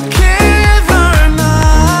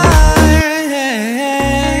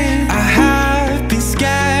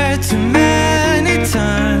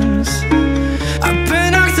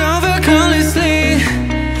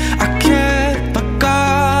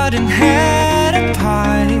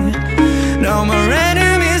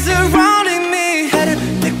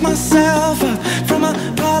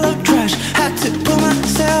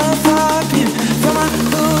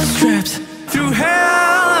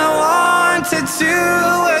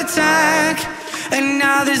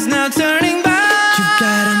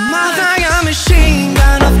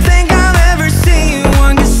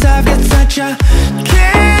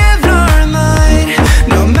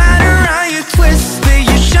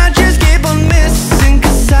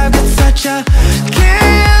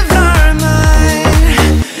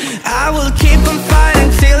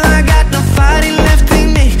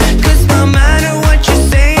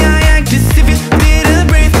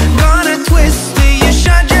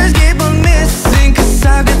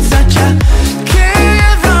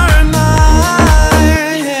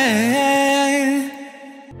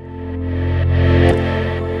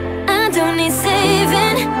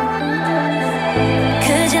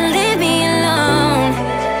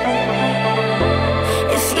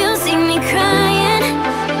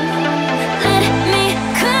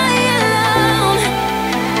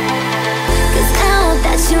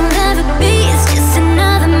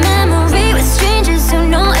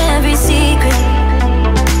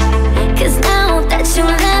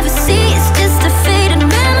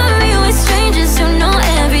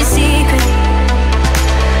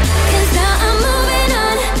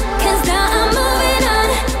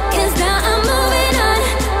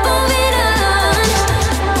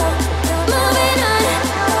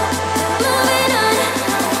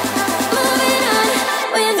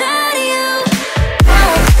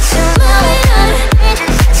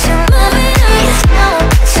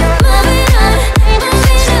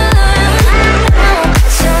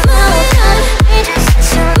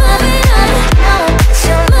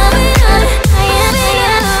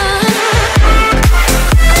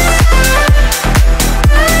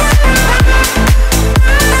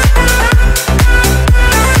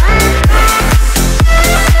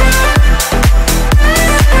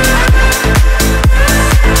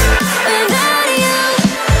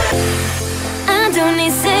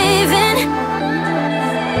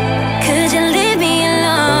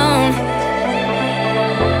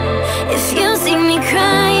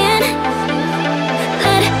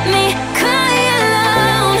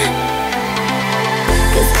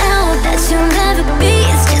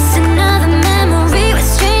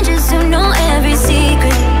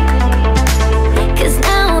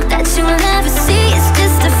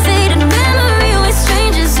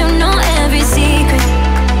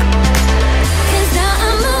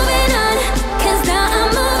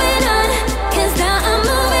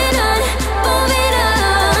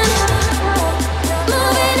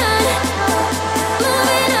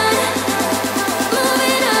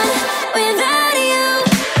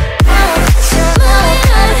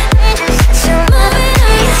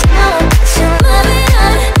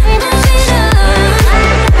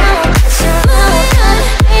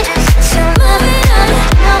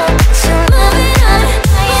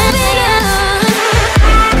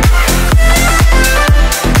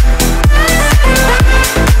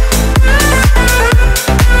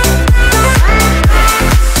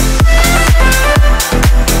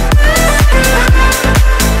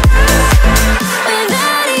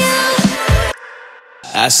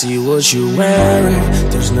see what you're wearing,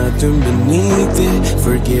 there's nothing beneath it.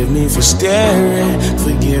 Forgive me for staring,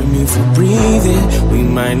 forgive me for breathing. We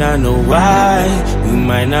might not know why, we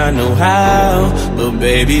might not know how, but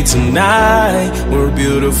baby tonight, we're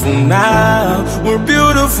beautiful now. We're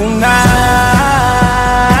beautiful now.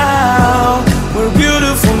 We're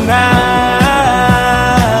beautiful now.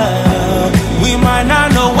 We might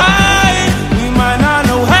not know why, we might not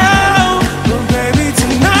know how, but baby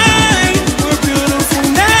tonight, we're beautiful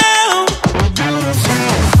now.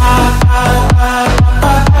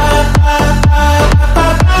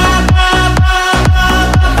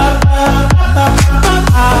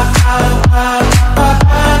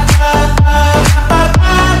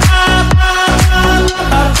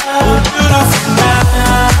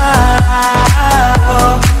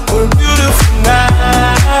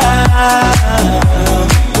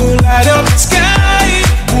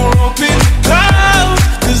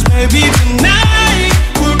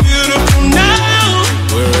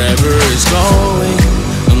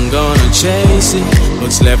 Chase it,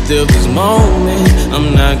 what's left of this moment,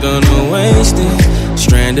 I'm not gonna waste it.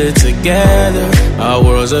 Stranded together, our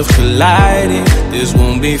worlds have collided. This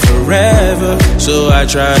won't be forever, so I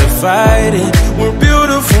try to fight it. We're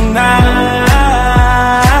beautiful now.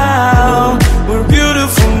 We're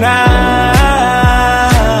beautiful now.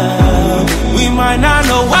 We might not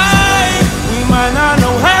know why, we might not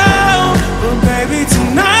know how, but baby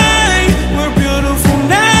tonight, we're beautiful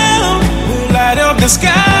now. We'll light up the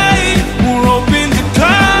sky,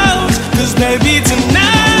 baby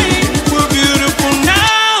tonight, we're beautiful now.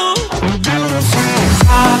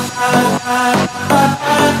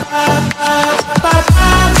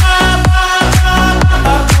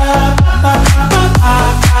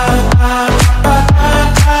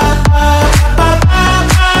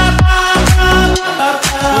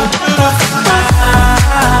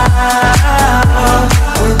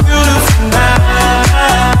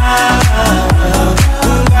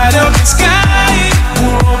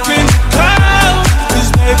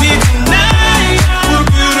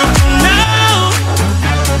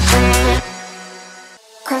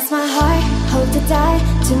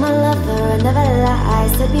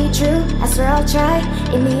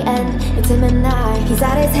 In the end, it's him and I. He's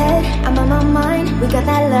out his head, I'm on my mind. We got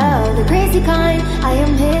that love, the crazy kind. I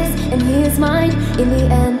am his and he is mine. In the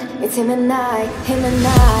end, it's him and I, him and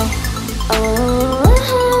I. Oh,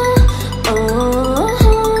 oh,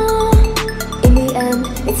 oh. In the end,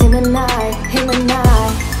 it's him and I, him and I.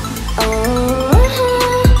 Oh,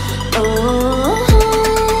 oh, oh.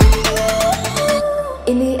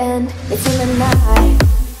 In the end, it's him and I.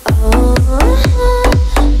 Oh, oh.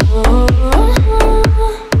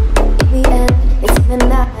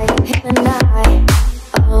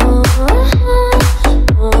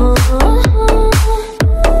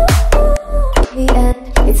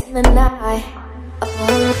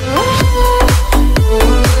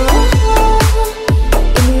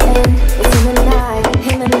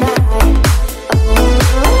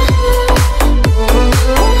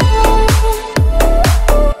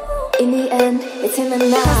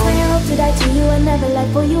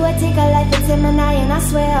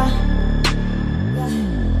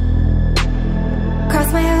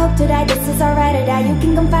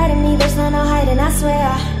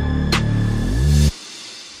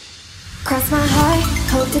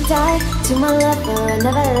 To my lover, I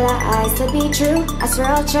never lie. To be true, I swear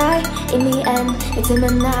I'll try. In the end, it's him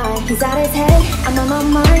and I. He's out his head, I'm on my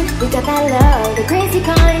mind. We got that love, the crazy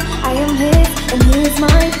kind. I am his and he is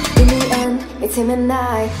mine. In the end, it's him and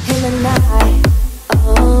I, him and I.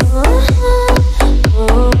 Oh, oh, oh,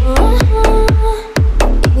 oh.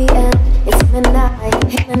 In the end, it's him and I,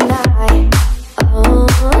 him and I. Oh,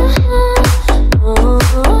 oh, oh,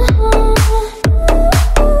 oh.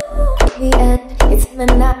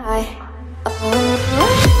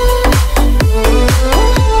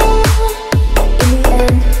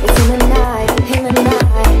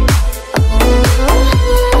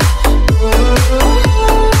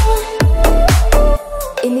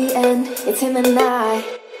 In the end, it's him and I.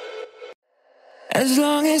 As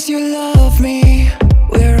long as you love me,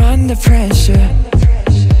 we're under pressure.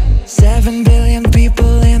 7 billion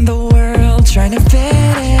people in the world trying to fit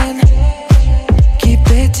in.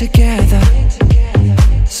 Keep it together.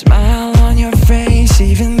 Smile on your face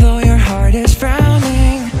even though your heart is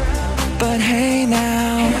frowning. But hey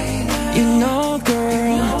now, you know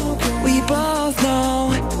girl, we both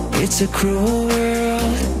know it's a cruel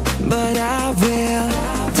world. But I will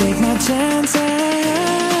take my chances.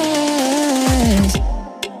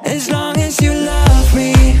 As long as you love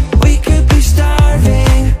me, we could be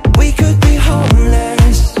starving, we could be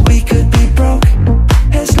homeless, we could be broke.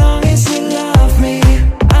 As long as you love me,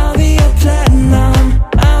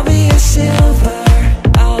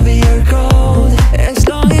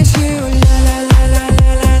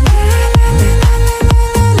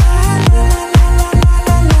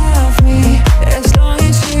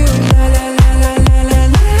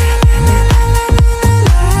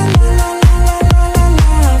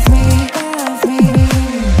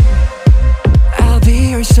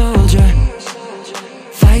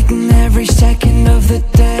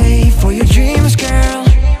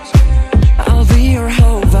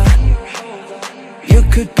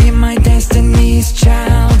 Destiny's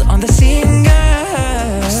Child on the singer.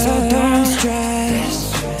 So don't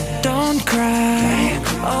stress, don't cry.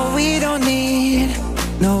 Oh, we don't need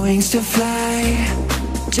no wings to fly.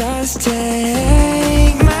 Just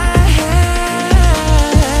take my hand.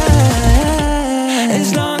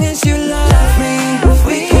 As long as you love me,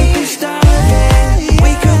 we could be starving,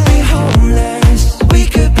 we could be homeless, we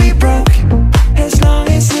could be broke. As long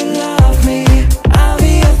as you love me, I'll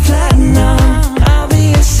be a platinum, I'll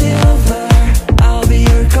be a silver, I'll be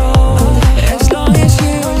your gold. As long as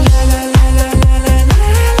you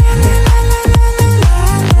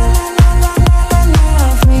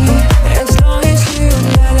love me, as long as you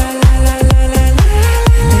love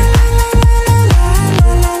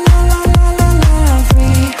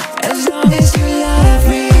me, as long as you love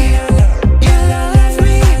me, you love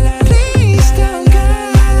me, please don't go.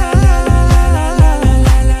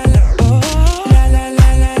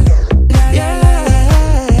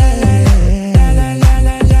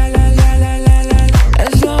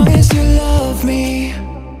 As long as you love me.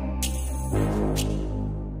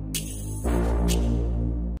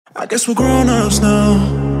 I guess we're grown-ups now.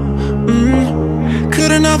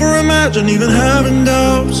 Couldn't ever imagine even having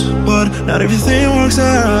doubts, but not everything works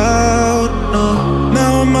out, no.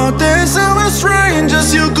 Now I'm out dancing with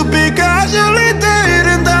strangers. You could be casually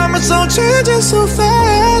dating them. It's all changing so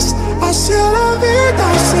fast. I still love it,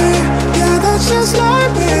 I say, yeah, that's just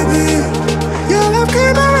life, baby. Your love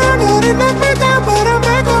came around and it knocked me down, but I'm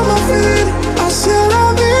back on my feet. I still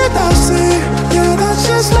love it, I say, yeah, that's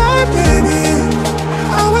just life, baby.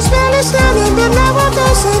 I was barely standing, but now I'm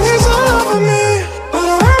dancing, he's all over me.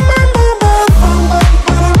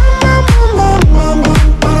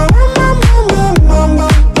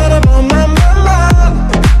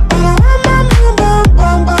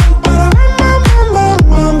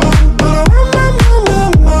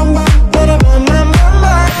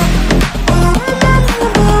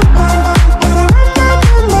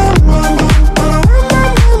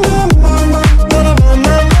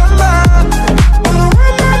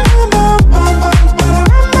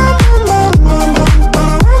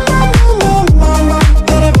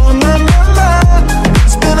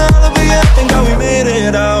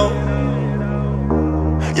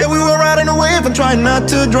 Not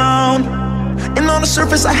to drown. And on the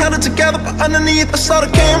surface I held it together, but underneath I saw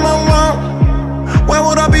it came around. Where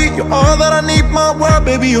would I be? You're all that I need, my world,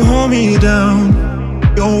 baby, you hold me down.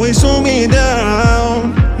 You always hold me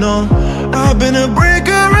down. No, I've been a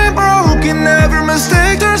breaker and broken. Every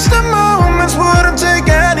mistake turns to moments, wouldn't take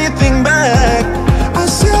anything back. I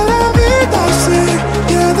still love it, I say,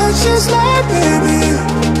 yeah, that's just life, baby.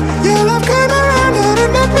 Your love came around and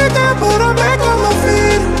it knocked me down, but I'm back on my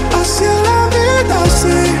feet. I still love it, I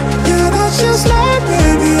say, yeah, that's just life,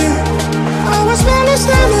 baby. I was barely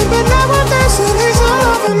standing, but now I'm dancing, he's all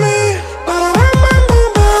over me.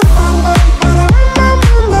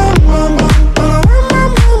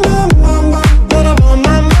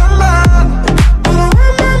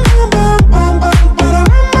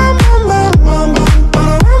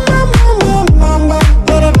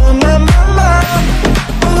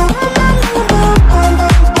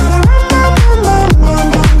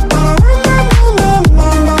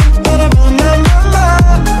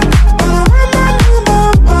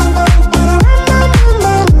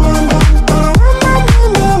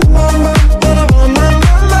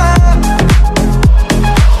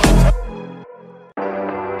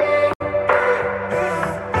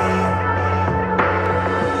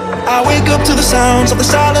 Sounds of the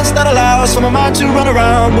silence that allows for my mind to run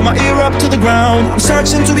around with my ear up to the ground. I'm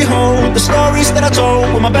searching to behold the stories that I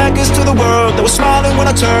told when my back is to the world that was smiling when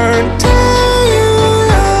I turned. Tell you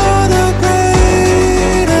you're the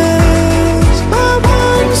greatest, but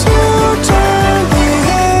once you turn the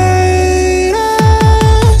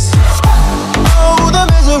haters. Oh, the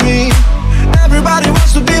misery. Everybody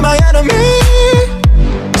wants to be my enemy.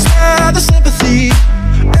 Spare the sympathy.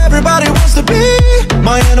 Everybody wants to be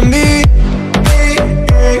my enemy.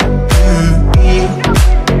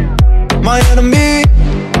 My enemy.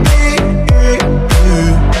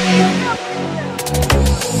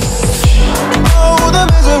 Oh, the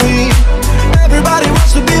misery. Everybody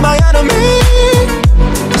wants to be my enemy.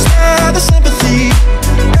 Spare the sympathy.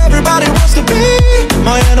 Everybody wants to be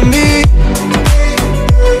my enemy.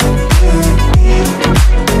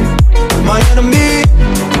 My enemy.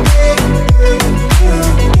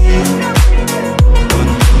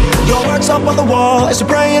 Your words up on the wall as you're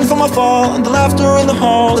praying for my fall, and the laughter in the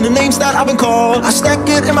hall, and the names that I've been called. I stack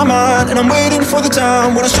it in my mind, and I'm waiting for the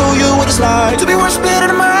time when I show you what it's like to be worshipped in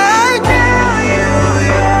the mind. Tell you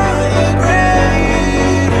you're the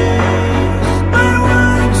greatest, but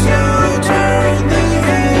once you turn the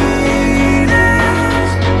haters.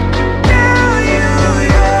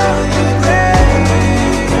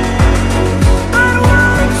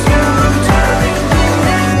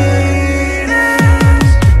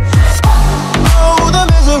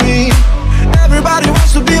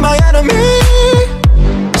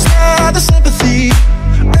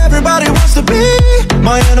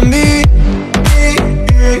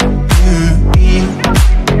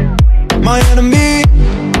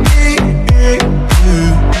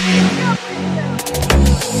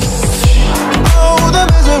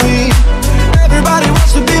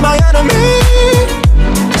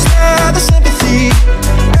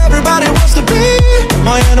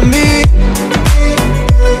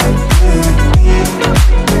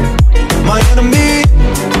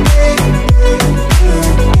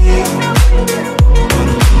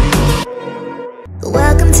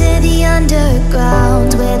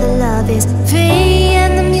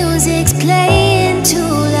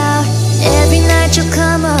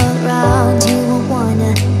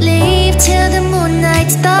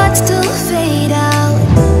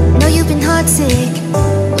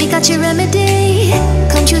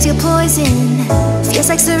 poison. Feels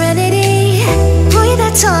like serenity. Pour you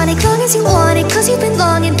that tonic, long as you want it, cause you've been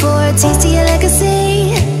longing for a taste of your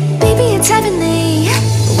legacy. Baby, it's heavenly.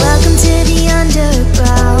 Welcome to the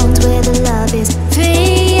underground, where the love is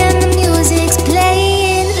free and the music's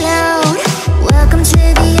playing loud. Welcome to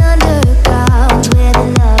the underground, where the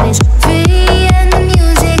love is free and the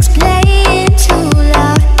music's playing too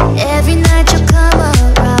loud. Every night you'll come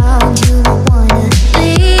around, you won't wanna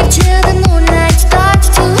leave till the moonlight starts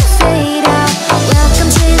to fade out. Welcome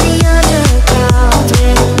to the underground,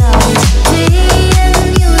 where the love is free and the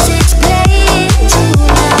music's playing too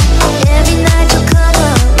loud. Every night you'll come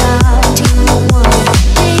around, you won't wanna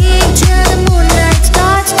leave till the moonlight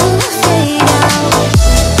starts to fade out.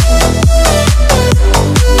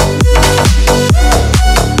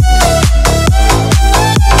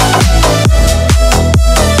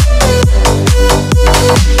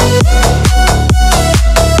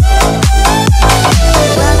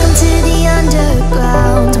 Welcome to the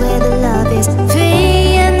underground, where the love is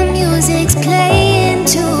free and the music's playing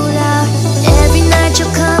too loud. Every night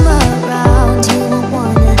you'll come around, you won't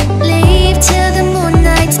wanna leave till the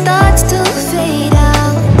moonlight starts to fade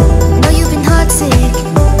out. Know you've been heartsick,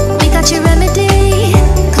 we got your remedy.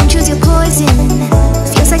 Come choose your poison,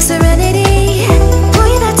 feels like serenity. Pour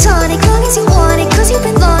you that tonic, long as you want it, cause you've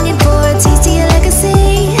been longing for a taste of your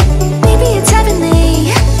legacy. Baby, it's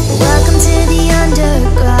heavenly. Welcome to the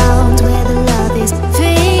underground, where the love is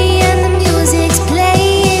free and the music's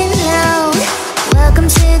playing loud. Welcome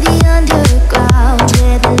to the underground,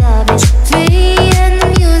 where the love is free and the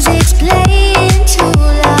music's playing too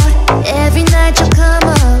loud. Every night you'll come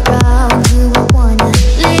around, you won't wanna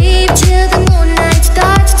leave till the moonlight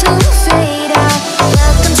starts to fade out.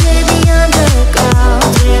 Welcome to the underground,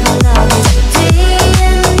 where the love is free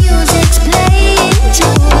and the music's playing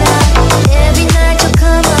too loud. Every night you'll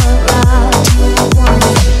come around, you won't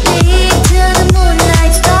wanna leave till the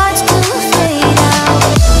moonlight starts to fade out.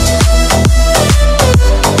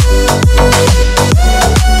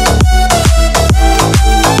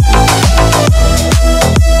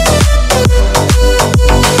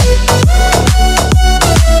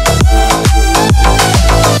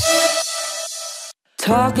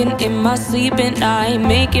 Talking in my sleep at night,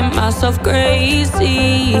 making myself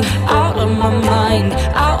crazy. Out of my mind,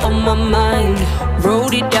 out of my mind.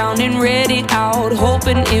 Wrote it down and read it out,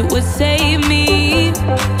 hoping it would save me.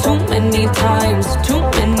 Too many times, too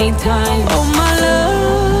many times. Oh my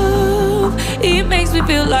love, it makes me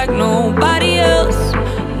feel like nobody else,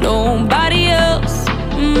 nobody else.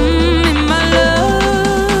 In my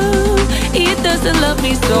love, it doesn't love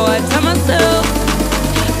me, so I tell myself,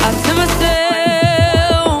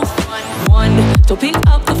 don't pick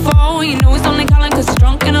up the phone, you know he's only calling cause he's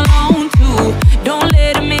drunk and alone. 2, don't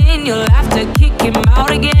let him in, you'll have to kick him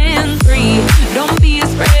out again. 3, don't be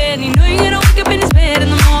his friend, you know you're gonna wake up in his bed in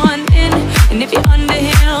the morning. And if you're under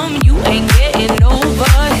him, you ain't getting over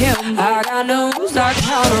him. I got no's, I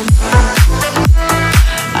count them.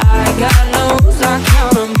 I got no's, I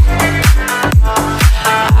count them.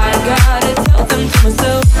 I gotta tell them to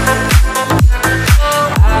myself.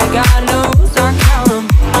 I got no's, I count them.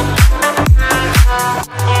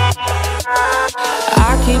 I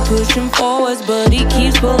keep pushing forwards, but he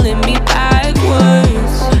keeps pulling me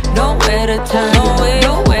backwards. Nowhere to turn,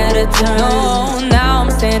 nowhere to turn. No, now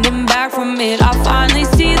I'm standing back from it. I finally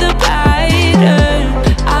see the pattern.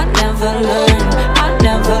 I never learn.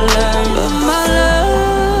 But my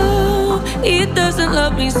love, it doesn't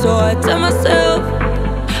love me, so I tell myself,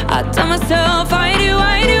 I do.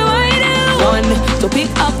 1, don't pick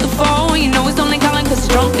up the phone, you know he's only calling cause he's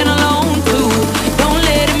drunk and alone. 2, don't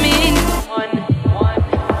let him in.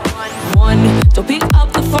 1, don't pick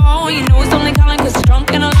up the phone, you know he's only calling cause he's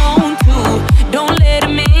drunk and alone. 2, don't let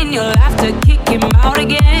him in, you'll have to kick him out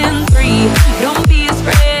again. 3, don't be his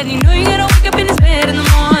friend, you know you're gonna wake up in his bed in the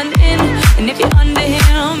morning. And if you're under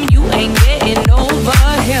him, you ain't getting over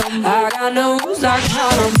him. I got no's, I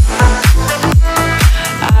count them.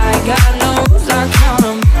 I got no's, I count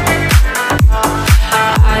them.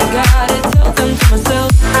 I gotta tell them to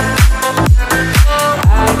myself.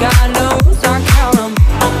 I got no's, I count them.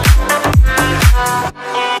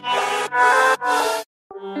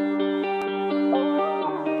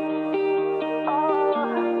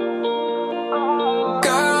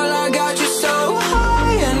 Girl, I got you so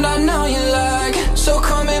high, and I know you like. So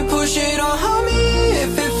come and push it on me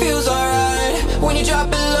if it feels alright. When you drop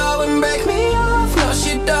it low and break me off, no,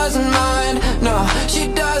 she doesn't mind. No, she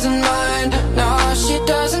doesn't mind. No, she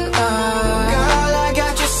doesn't mind. Girl, I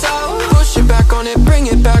got you so. Push it back on it, bring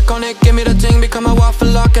it back on it. Give me the thing, become a waffle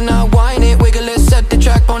lock and I whine it. Wiggle it, set the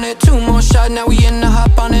track on it. 2 more shots, now we in the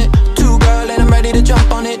hop on it. 2, girl, and I'm ready to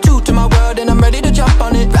jump on it. 2 to my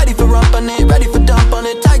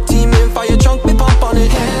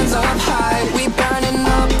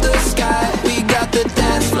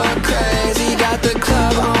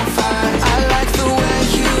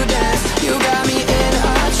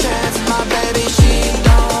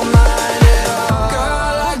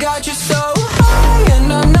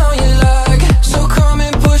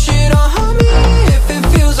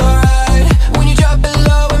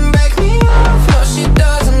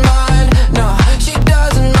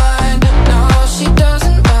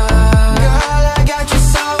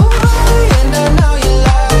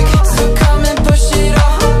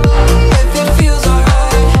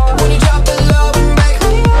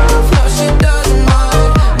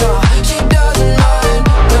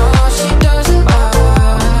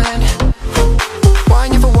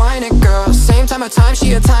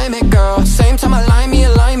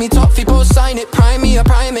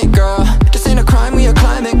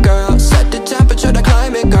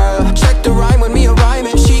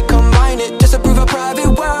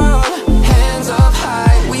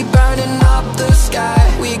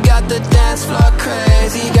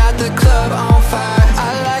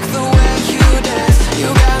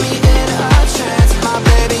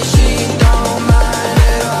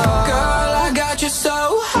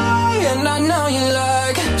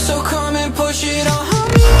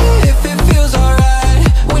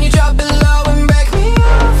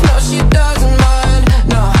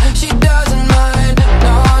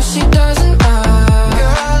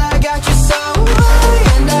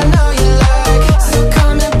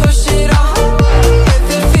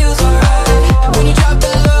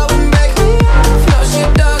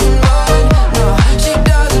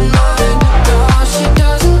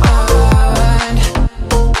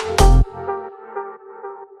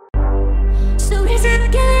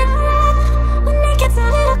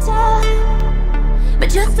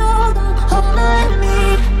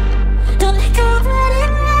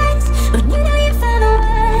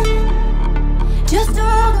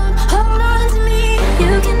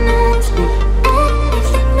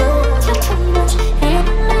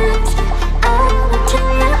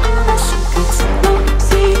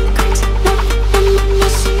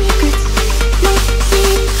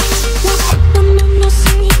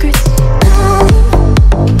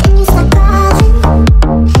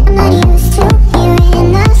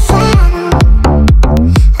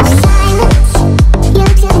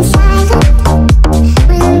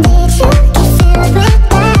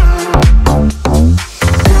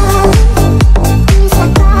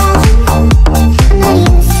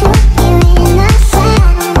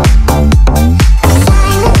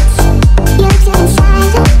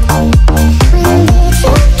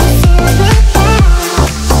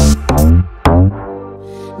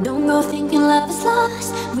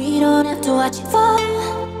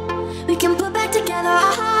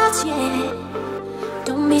hearts, yeah.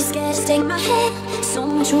 Don't be scared to take my hand. So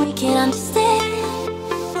much we can understand.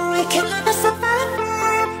 We can learn to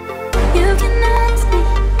survive. You can ask me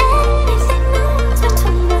anything that's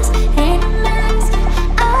between us. Ain't no mask.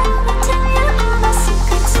 I will tell you all my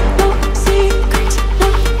secrets. No secrets. No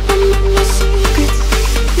secrets.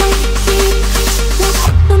 No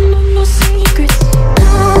secrets. No secrets.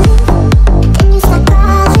 Can you stop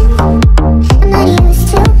calling? I'm not used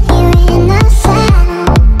to hearing the sound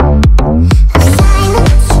of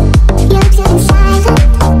silence. You're getting silent.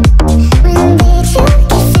 When did you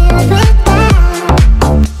get filled with doubt?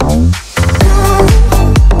 Calling,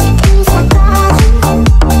 can you stop calling?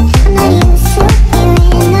 I'm not used to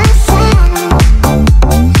hearing the sound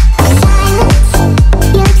of silence.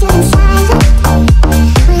 You're getting silent.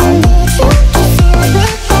 When did you get filled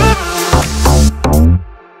with doubt?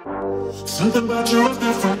 Something about you is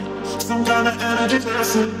different. Some kind of energy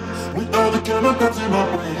passing with all the chemicals in my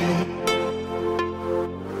brain.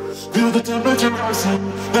 Feel the temperature rising.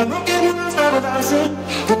 That look in your eyes paradising.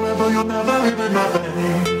 Forever you'll never leave in my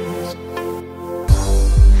veins.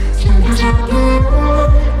 Can you tell me more?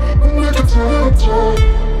 And you can tell it all.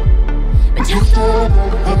 But you feel it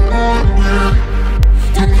all.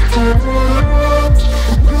 Don't let the words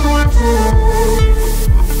and you want to.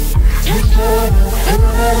 You feel it.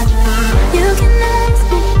 You can ask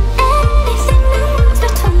me anything that's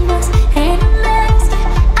between us. Ain't no mask.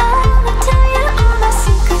 I will tell you all my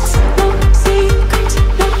secrets. No secrets.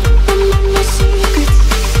 No secrets.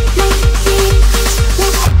 No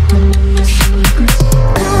secrets.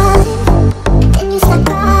 Calling, can you stop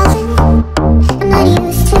calling? I'm not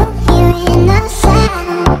used to hearing the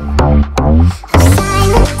sound of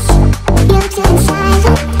silence. You're getting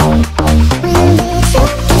silent. When did you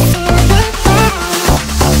get filled with doubt?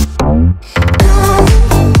 Calling,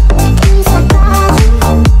 can you stop calling?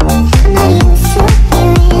 I'm not used to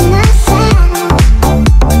hearing the sound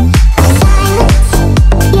of silence.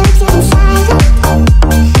 You're getting silent.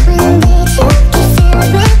 When did you get filled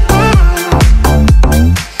with doubt?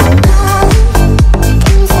 Calling,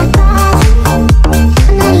 can you stop calling?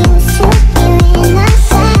 I'm not used to hearing the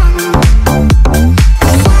sound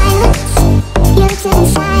of silence. You're getting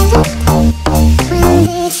silent. When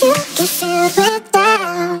did you get filled with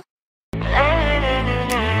doubt?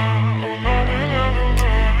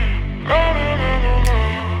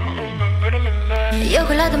 욕을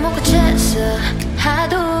하다 못 고쳤어.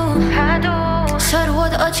 하도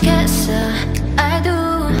서러워도 어찌겠어. I do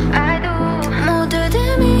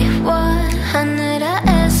모두들 미워하느라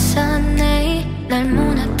애써 내 날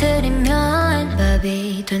무너뜨리면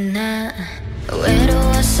밥이 되나.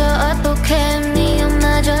 외로워서 어떡해 네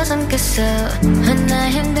엄마저 삼켰어. 나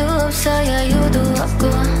힘도 없어 여유도 없고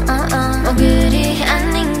뭐 그리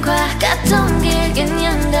아닌 것 같던 길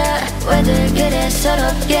그냥 다 왜들 그래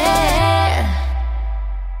서럽게.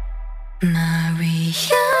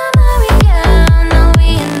 Maria, 너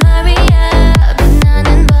위엔 Maria.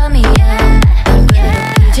 빛나는 밤이야. 널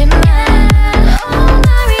괴롭히지 마. Oh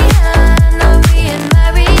Maria, 너 위엔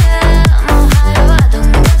Maria. 뭐 하러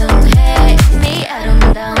아동바동해 네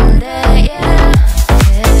아름다운데. Yeah.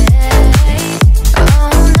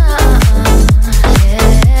 Oh no.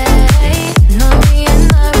 Yeah. 너 위엔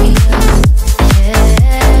Maria. Yeah.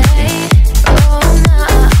 Oh no.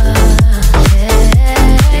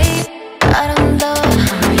 Yeah. 아름다워.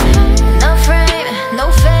 No frame, no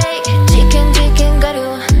fake. 지킨 가루.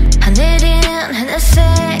 하늘은 하늘색.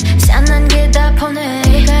 싼난 게 다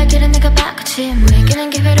보내. 갈 길은 내가 바꾸지. 물기는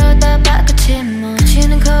기회로 다 바꾸지 뭐.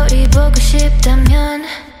 지는 거리 보고 싶다면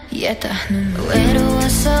얘다 눈.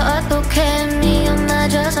 외로워서 어떡해 네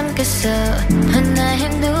엄마저 삼켰어. 나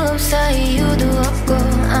힘도 없어 이유도 없고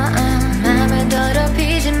맘을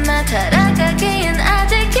더럽히지 마. 타락하기엔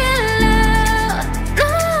아직 길러.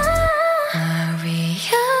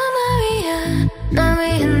 너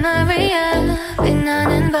위엔 Maria.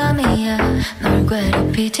 빛나는 밤이야. 널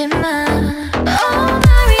괴롭히지 마. Oh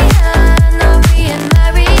Maria, 너 위엔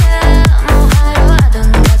Maria. 뭐 하러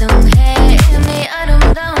아동바동해 네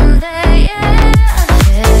아름다운데. Yeah.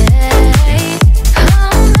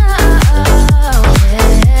 Oh no.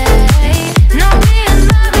 Yeah. 너 위엔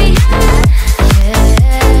Maria.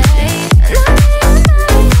 Yeah. 너 위엔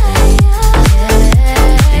Maria.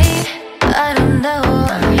 아름다워.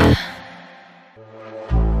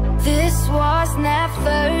 This was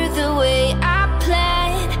never the way I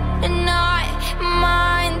planned, and I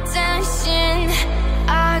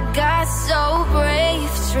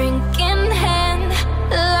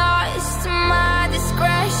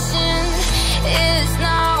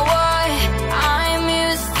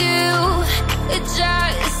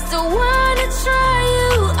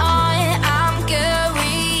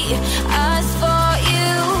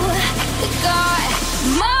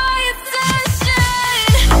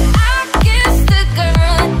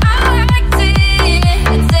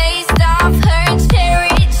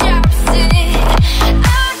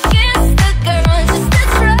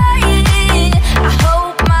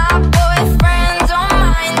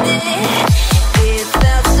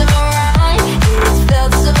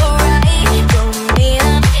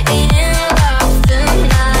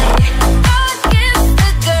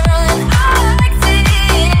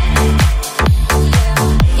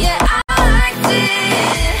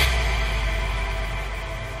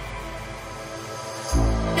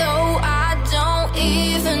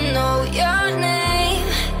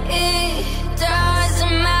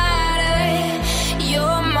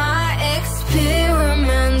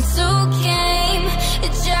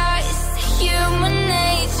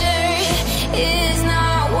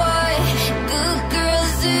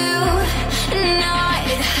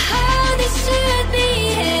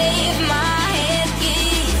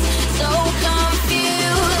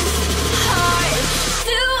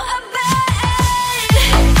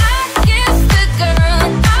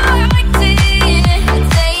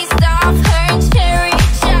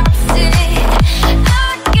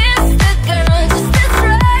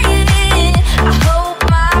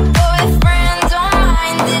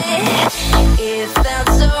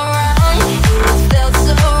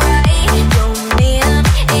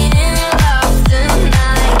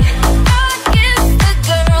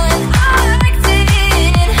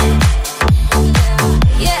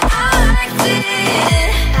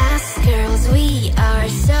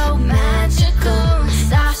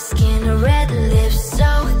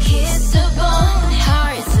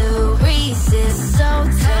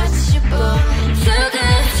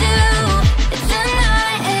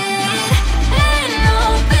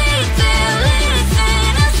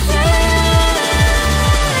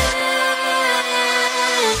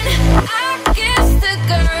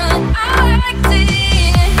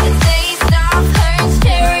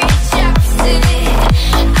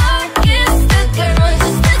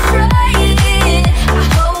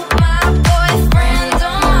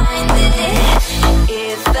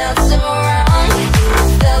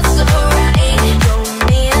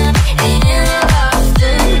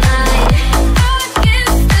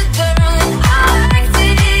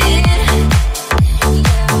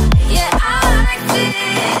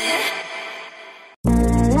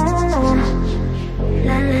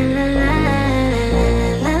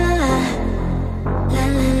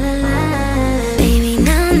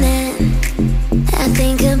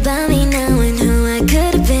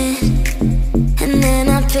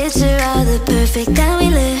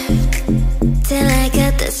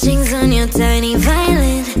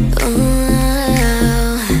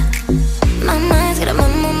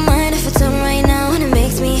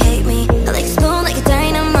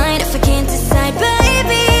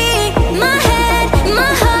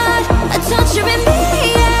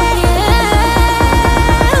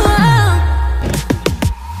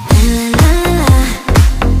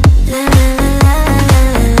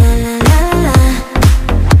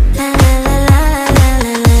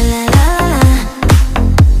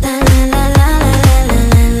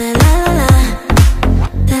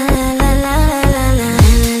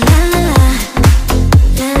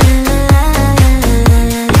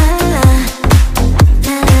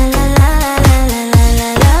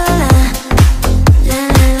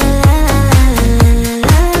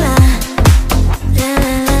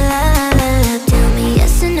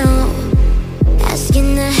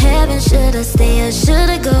Should I stay or should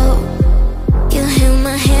I go? You held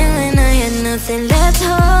my hand when I had nothing left to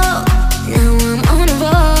hold. Now I'm on a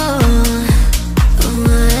roll.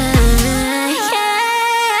 Yeah.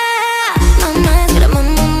 My mind's got a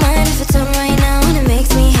mind if it's up right now and it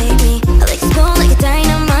makes me hate me. I like explode like a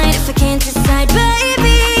dynamite if I can't decide,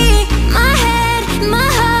 baby. My head, my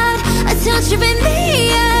heart, I touch you in me,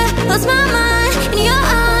 yeah. Lost my mind in your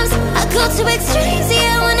arms. I go to extremes,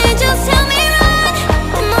 yeah. When it just tell me run,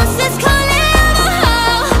 the monsters calling out the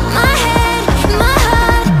hole. My head, my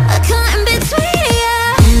heart, I caught in between, yeah.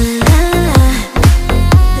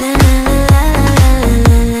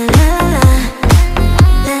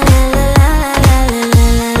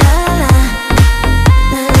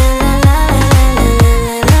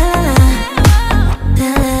 La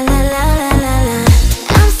la la la la la la la.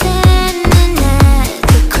 I'm standing at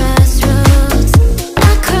the crossroads.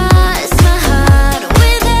 I cross my heart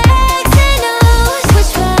with X and O's.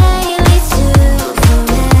 Which way leads to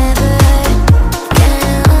forever?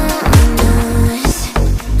 God knows.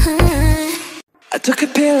 I took a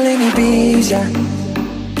pill in Ibiza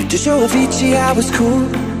to show Avicii I was cool.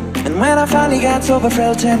 And when I finally got sober,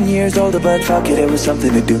 felt 10 years older. But fuck it, it was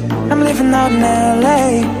something to do. I'm living out in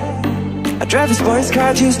LA. I drive a sports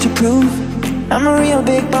car just to prove I'm a real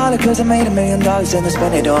big baller, cause I made $1 million and I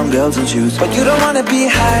spent it on girls and shoes. But you don't wanna be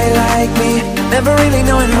high like me, never really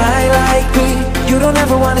knowing why like me. You don't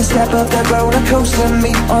ever wanna step up that roller coaster and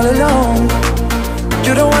me all alone.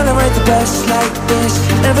 You don't wanna ride the bus like this,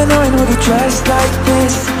 never knowing who to trust like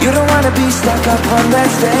this. You don't wanna be stuck up on that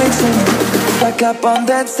stage singing, stuck up on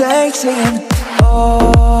that stage singing.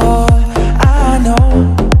 All I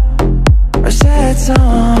know are sad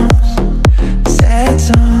songs, sad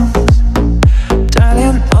songs.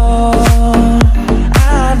 Darling, all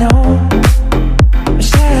I know are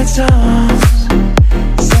sad songs,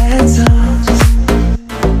 sad songs.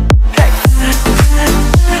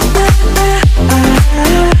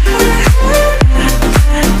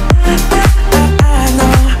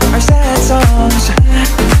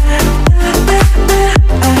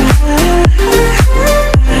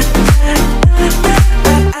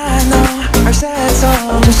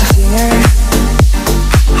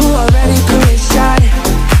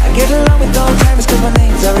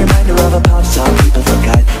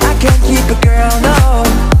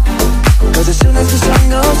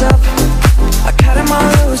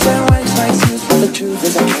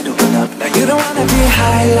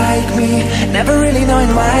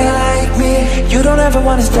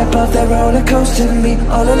 Step off that roller coaster and be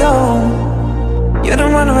all alone. You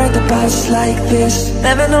don't wanna ride the bus like this,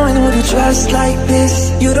 never knowing who to trust like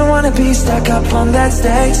this. You don't wanna be stuck up on that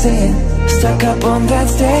stage singing, stuck up on that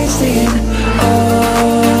stage singing.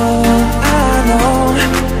 All I know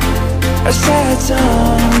are sad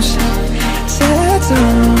songs, sad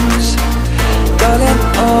songs. Darling,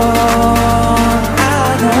 all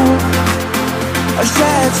I know are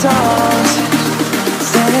sad songs,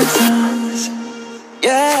 sad songs.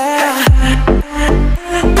 Yeah.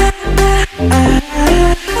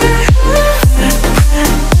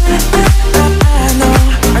 I know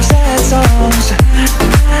our sad songs.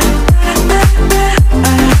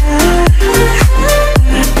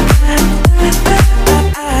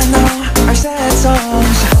 I know our sad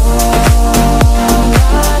songs. Oh,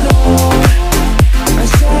 I know our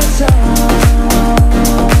sad songs.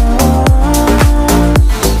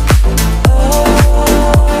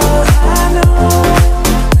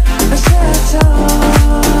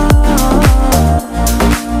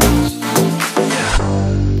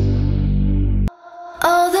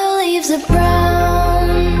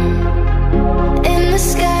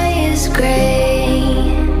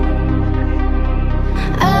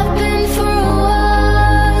 I've been for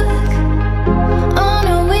a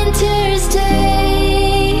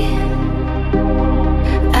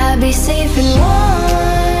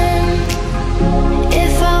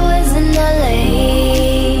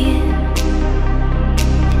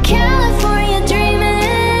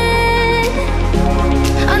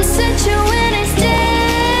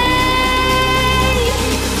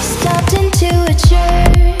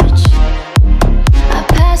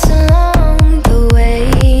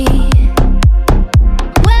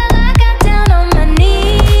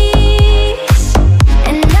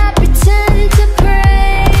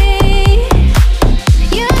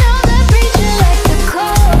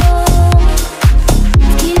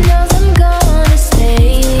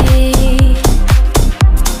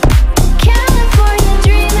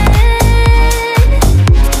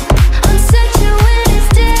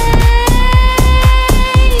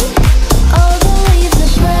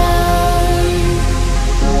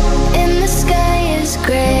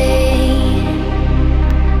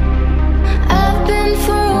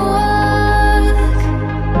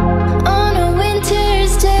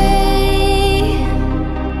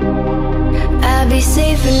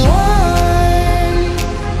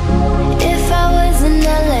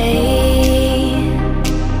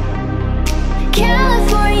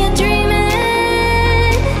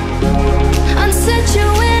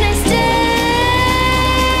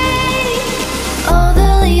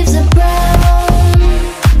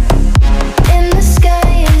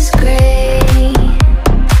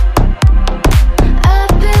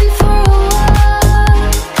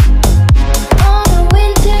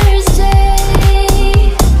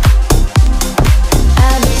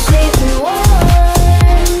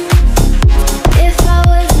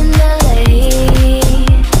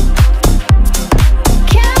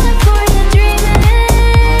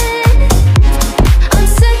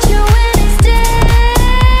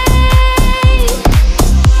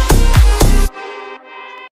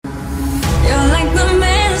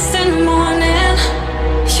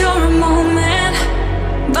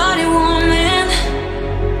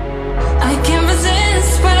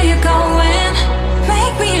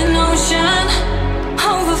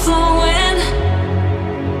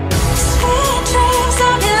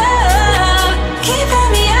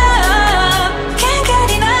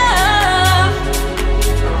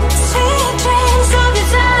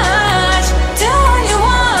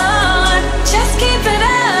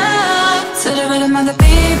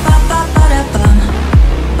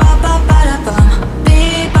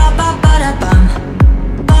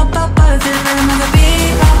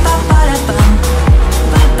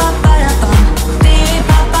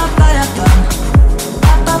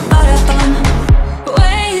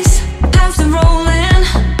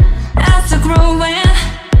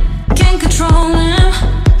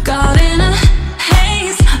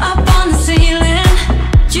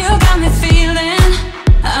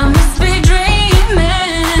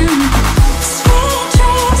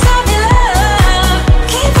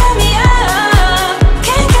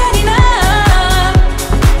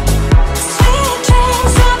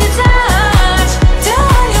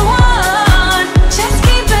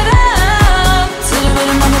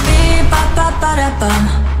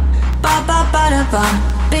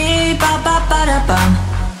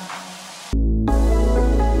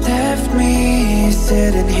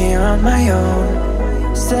on my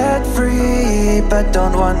own. Set free, but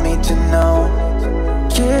don't want me to know.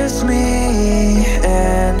 Kiss me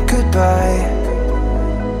and goodbye,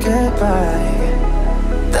 goodbye.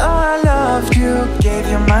 Though I loved you, gave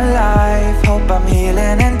you my life. Hope I'm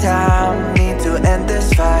healing in time, need to end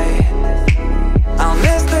this fight. I'll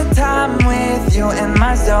miss the time with you in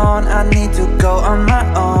my zone. I need to go on my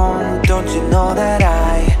own. Don't you know that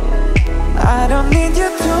I don't need you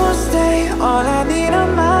to stay. All I need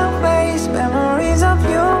on my ways, memories of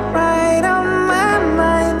you right on my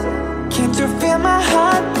mind. Can't you feel my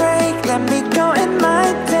heart break? Let me go, it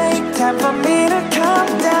might take time for me to calm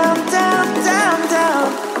down, down, down, down.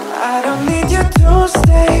 I don't need you to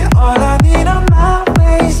stay. All I need on my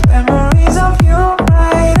ways, memories of you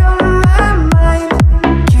right on my mind.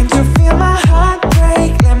 Can't you feel my heart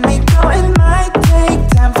break? Let me go, it might take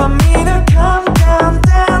time for me to calm down,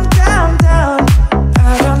 down, down, down.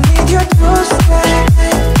 I don't need you to stay.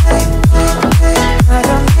 I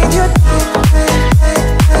don't need you to stay.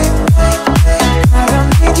 I don't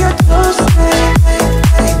need you to stay.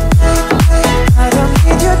 I don't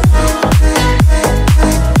need you to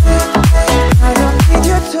I don't need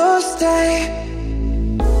you to stay.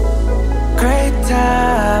 Great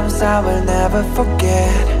times I will never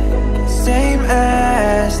forget. Same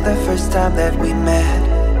as the first time that we met.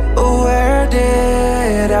 Where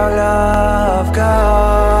did our love go?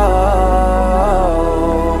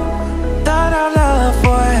 Thought our love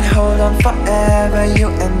would hold on forever. You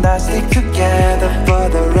and I stick together for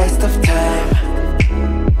the rest of time.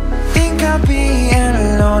 Think I'll be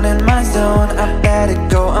alone in my zone. I better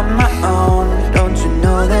go on my own. Don't you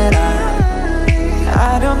know that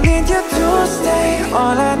I don't need you to stay.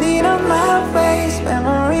 All I need on my ways,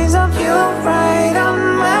 memories of you right on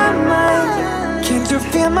my mind. Can't you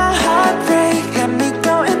feel my heart break? Let me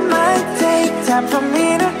go, it might take time for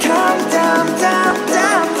me to calm down, down,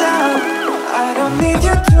 down, down. I don't need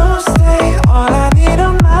you to stay. All I need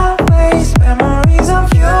on my ways, memories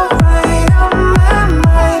of you right on my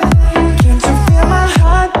mind. Can't you feel my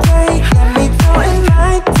heart break? Let me go, it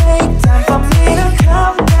might take time for me to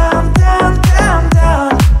calm down, down, down, down.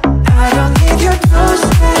 I don't need you to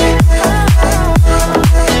stay.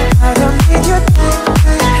 I don't need you to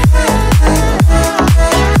stay.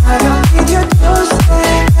 I don't need you to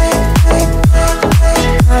stay.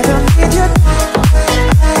 I don't need you to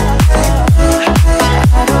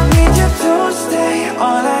I don't need you to stay.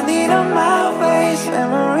 All I need on my ways,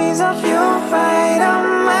 memories of you right on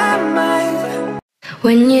my mind.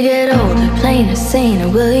 When you get older, plain or saner,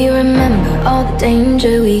 will you remember all the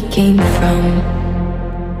danger we came from?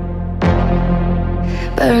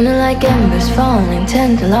 Burning like embers, falling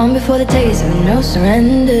tender, long before the days of no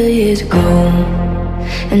surrender years ago.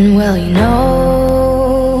 And well, you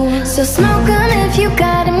know, so smoke 'em if you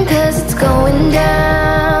got 'em, 'cause it's going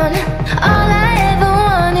down. All I ever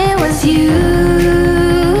wanted was you.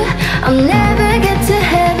 I'll never get to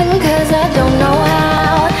heaven 'cause I don't know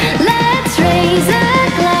how. Let's raise a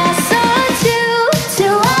glass or two to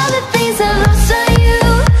all the things I've lost on you.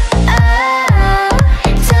 Oh,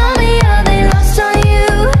 tell me are they lost on you?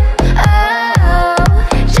 Oh,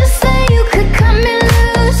 just so you could cut me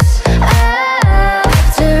loose. Oh,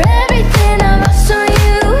 after everything I've lost on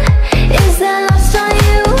you, is that lost on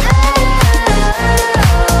you?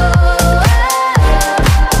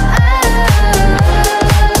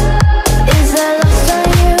 Is that lost on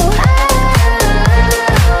you?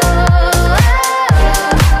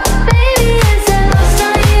 Baby, is that lost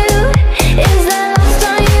on you? Is that lost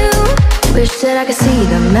on you? Wish that I could see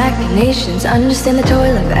the machinations, understand the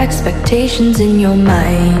toil of expectations in your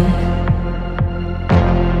mind.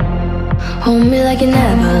 Hold me like you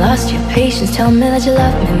never lost your patience. Tell me that you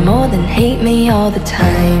love me more than hate me all the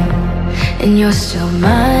time. And you're still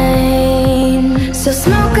mine. So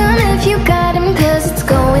smoke 'em if you got 'em, 'cause it's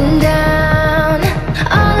going down.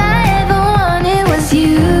 All I ever wanted was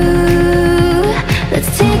you.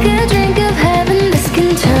 Let's take a drink of heaven, this can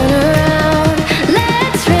turn around.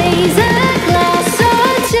 Let's raise a glass or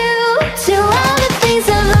two to all the things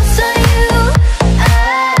I've lost on you.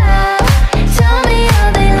 Oh, tell me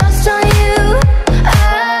are they lost on you?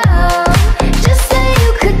 Oh, just so you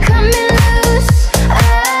could cut me loose.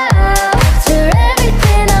 Oh, after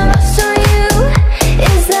everything I've lost on you,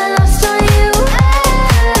 is that lost on you?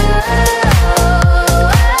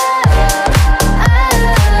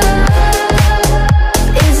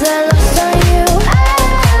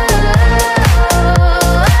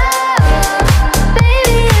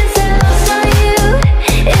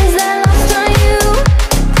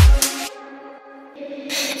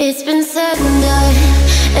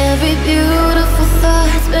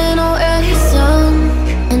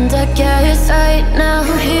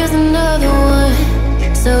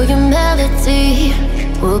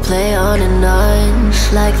 we'll play on and on,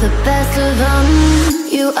 like the best of them.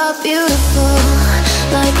 You are beautiful,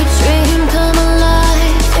 like a dream come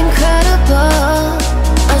alive, incredible,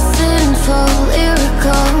 a sinful,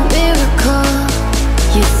 lyrical miracle.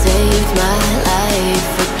 You saved my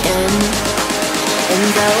life again,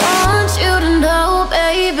 and I want you to know,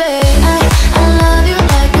 baby, I love you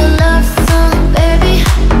like a love song, baby.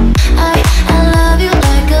 I love you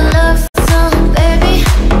like a love song, baby.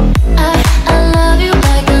 I love you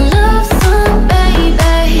like a love song,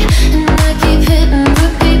 baby. And I keep hitting,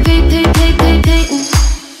 repeating.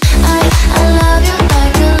 I love you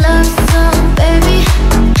like a love song, baby.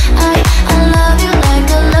 I love you like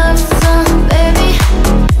a love song, baby.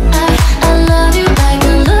 I love you like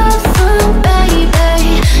a love song, baby.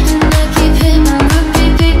 And I keep hitting,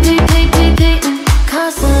 repeating.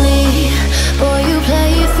 Constantly, boy, you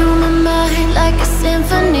play through my mind like a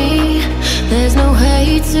symphony. There's no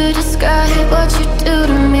way to describe what you do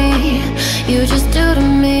to me. You just do to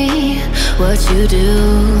me what you do.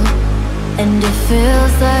 And it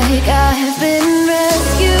feels like I have been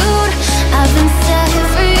rescued, I've been set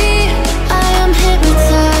free. I am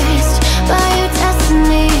hypnotized by your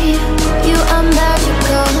destiny. You are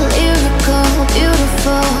magical, lyrical,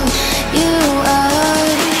 beautiful. You are,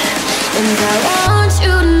 and I want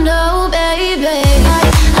you to know, baby,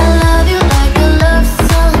 I love you like a love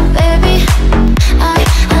song, baby. I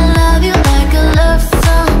love you like a love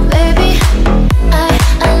song, baby.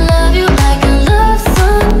 I love you like a love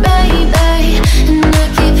song, baby. And I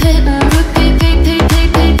keep hitting, repeating.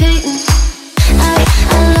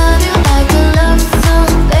 I love you like a love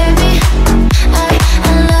song, baby.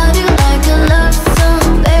 I love you like a love song,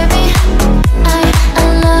 baby. I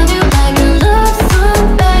love you like a love song,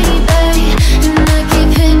 baby. And I keep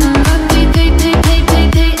hitting, repeating.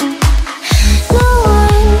 No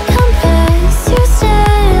one compares, you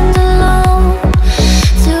stand alone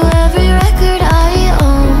to every record I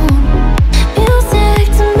own. Music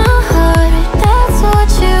to my heart, that's what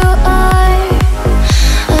you are.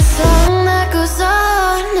 A song that goes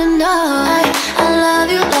on and on. I love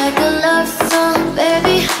you like a love song,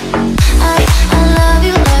 baby. I love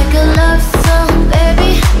you like a love song,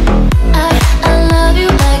 baby. I love you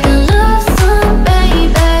like a love song,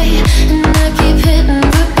 baby. And I keep hitting,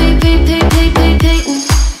 repeating.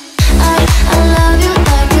 I love you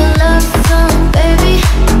like a love song, baby.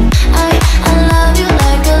 I love you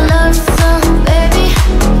like a love song, baby.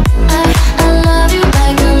 I love you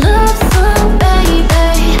like a love song, baby.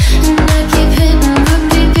 And I keep hitting,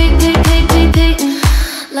 repeating,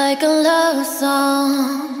 like a love song.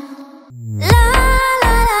 La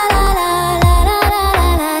la la la la la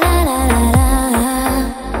la la la.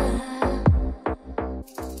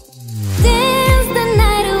 Dance the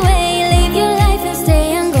night away, live your life and stay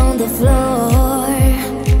hung on the floor.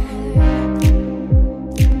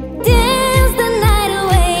 Dance the night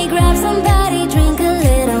away, grab somebody, drink a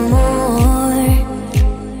little more.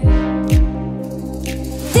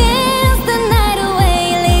 Dance the night away,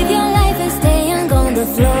 live your life and stay hung on the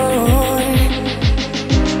floor.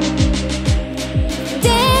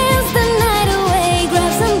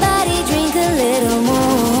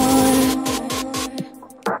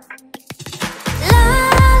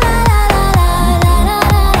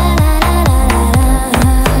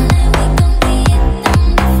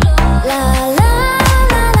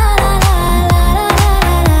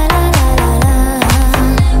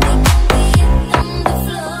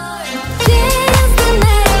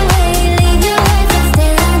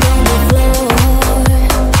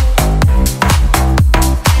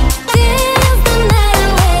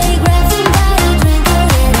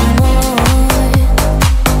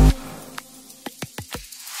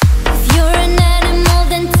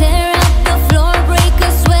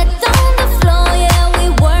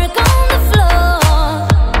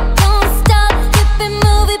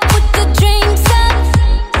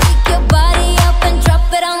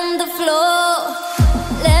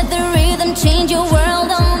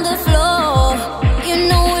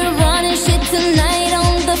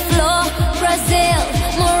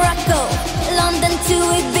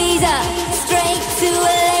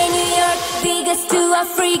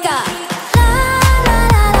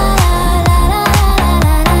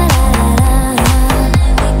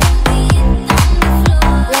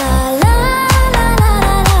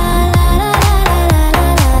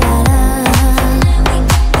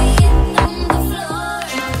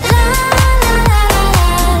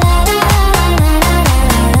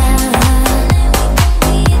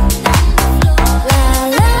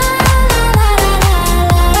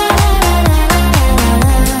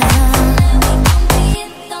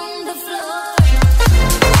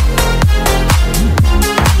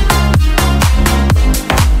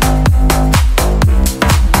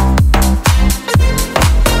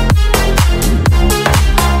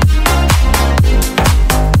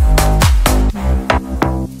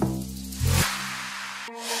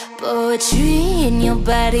 Poetry in your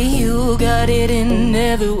body, you got it in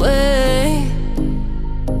every way.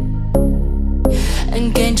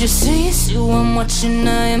 And can't you see, it's you I'm watching,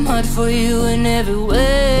 I am hot for you in every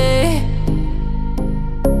way.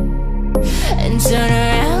 And turn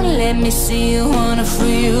around, let me see you, wanna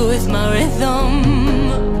free you with my rhythm.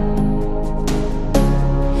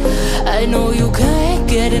 I know you can't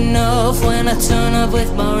get enough when I turn up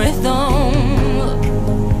with my rhythm.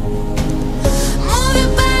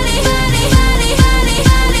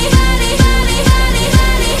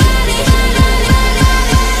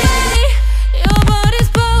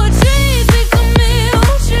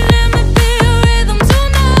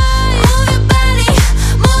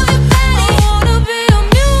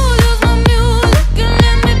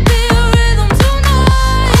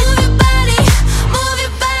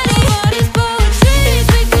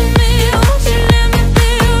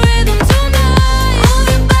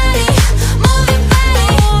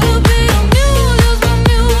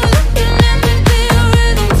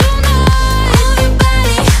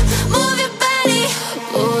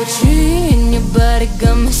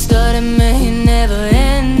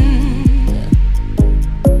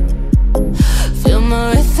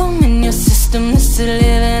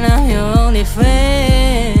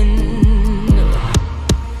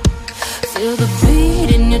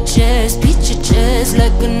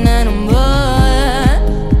 Like an animal,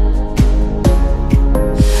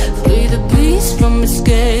 free the beast from its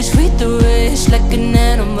cage, free the rage like an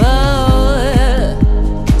animal.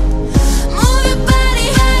 Move your body,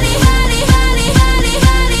 honey, honey, honey, honey, honey,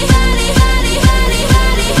 honey, honey, honey,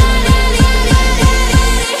 honey, honey.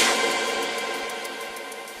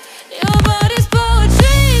 Your body's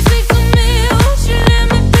poetry, speak to me, won't you let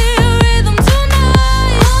me be your rhythm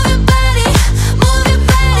tonight? Move your body, move your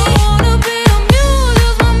body, I wanna be your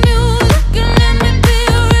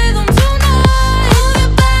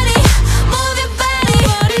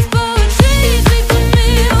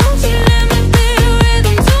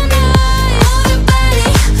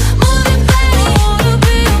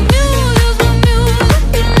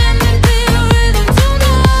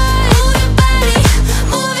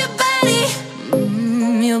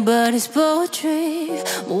poetry,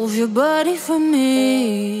 move your body for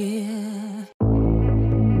me.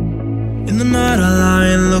 In the night I lie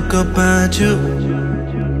and look up at you.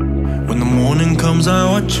 When the morning comes I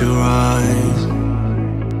watch your eyes.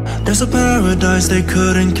 There's a paradise they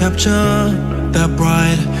couldn't capture, that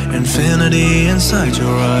bright infinity inside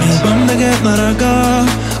your eyes. 매일 밤 내게 날아가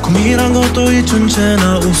고민한 것도 잊은 채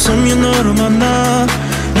나 웃으며 너를 만나.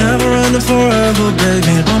 Never ending forever baby.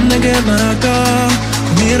 매일 밤 내게 날아가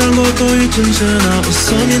고민한 것도 잊은 채 나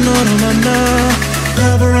웃으며 너를 만나.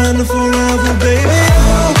 Never ending forever baby.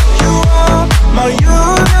 You are my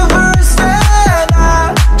universe and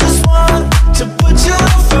I just want to put you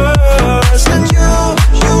first. And you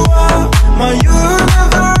are my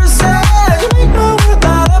universe and you make my world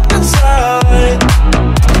light up inside.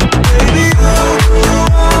 Baby you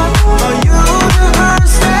are my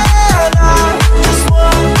universe and I just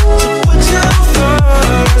want to put you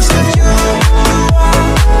first. And you are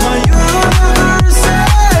my universe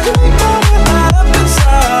and you make my world light up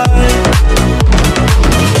inside.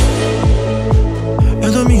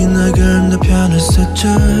 여dom이 내겐 내 편을 스쳐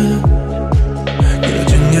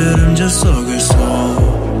길어진 그림자 속에서.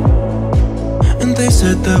 And they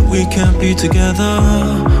said that we can't be together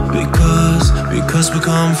because we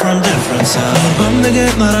come from different sides. 매일 밤 내게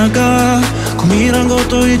날아가 고민한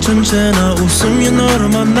것도 잊은 채 나 웃으며 너를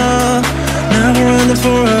만나. Never ending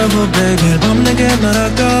forever baby. 매일 밤 내게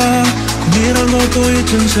날아가 고민한 것도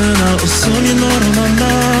잊은 채 나 웃으며 너를 만나.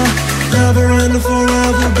 Never ending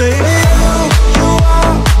forever baby. You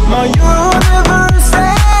are my universe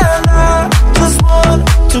and I just want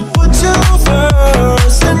to put you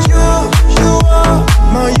first. And you are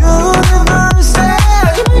my universe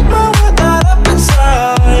and you make my world light up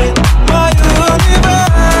inside. My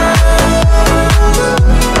universe,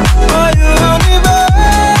 my universe,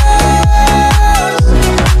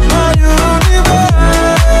 my universe.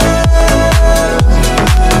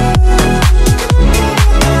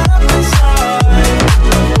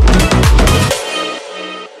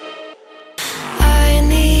 I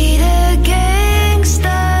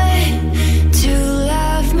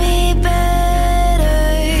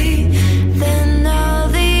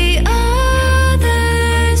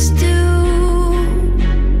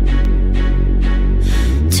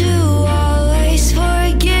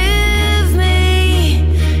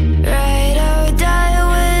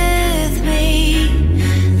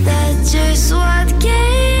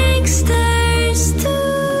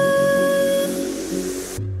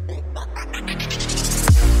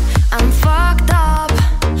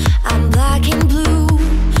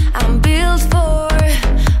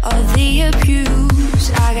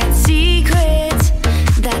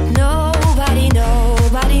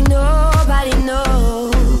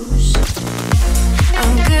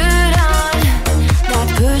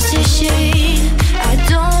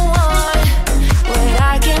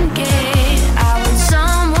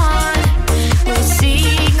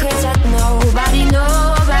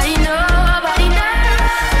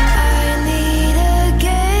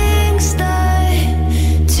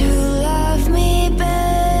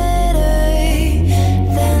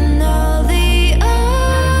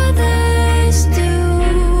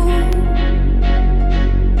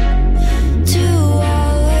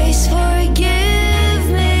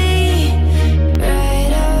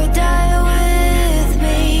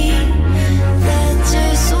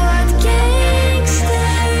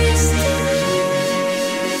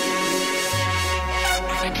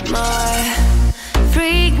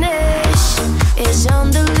is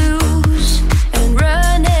on the loose and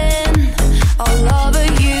running all over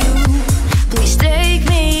you. Please take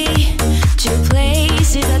me to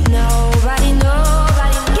places that nobody knows.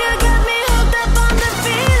 You got me hooked up on the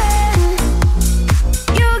feeling.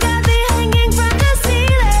 You got me hanging from the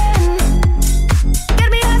ceiling. Get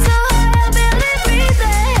me high so high I'll barely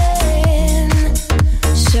breathing.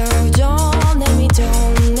 So don't let me down,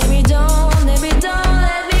 let me down, let me down,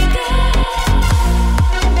 let me go.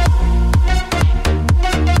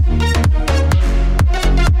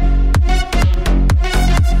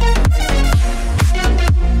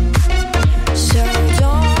 So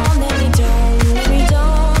don't let me down, let me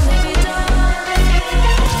down, let me down.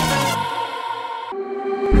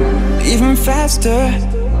 Even faster,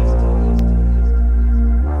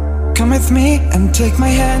 come with me and take my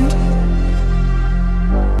hand.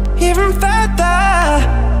 Even further,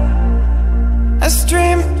 a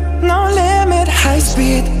stream, no limit, high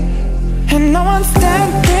speed. And no one's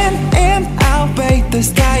standing in our way. The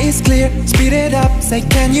sky is clear, speed it up. Say,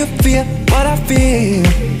 can you feel what I feel?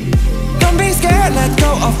 Don't be scared, let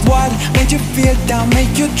go of what made you feel down,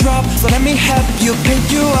 make you drop. So let me help you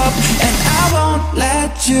pick you up, and I won't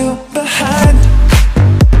let you behind.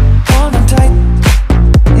 Hold on tight,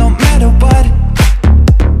 no matter what,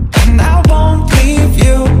 and I won't leave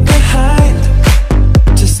you behind.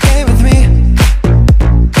 Just stay with me,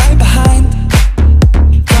 right behind.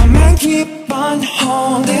 Come and keep on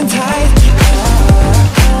holding tight.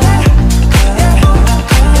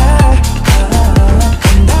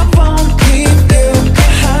 And I won't leave you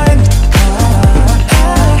behind.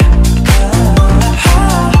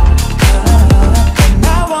 And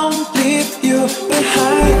I won't leave you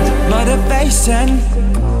behind. Motivation,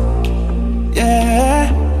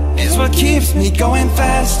 yeah, is what keeps me going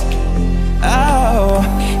fast. Oh,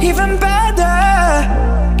 even better,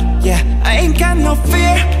 yeah, I ain't got no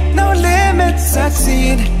fear, no limits,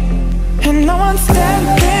 succeed. And no one's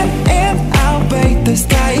standing in our way. The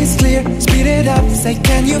sky is clear, speed it up. Say,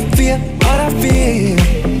 can you feel what I feel?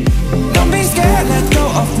 Don't be scared, let go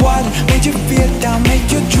of what made you feel down,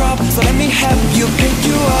 make you drop. So let me help you pick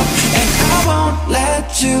you up, and I won't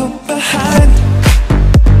let you behind.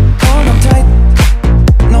 Hold on tight,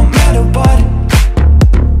 no matter what,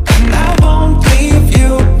 and I won't leave you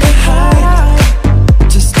behind.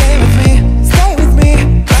 Just stay with me,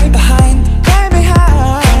 right behind, right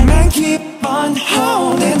behind. Come and keep on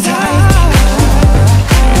holding tight.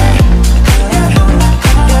 And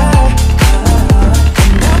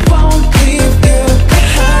I won't leave you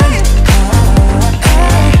behind.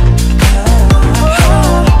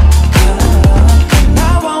 And I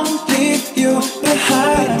won't leave you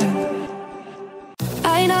behind.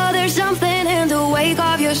 I know there's something in the wake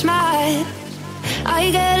of your smile.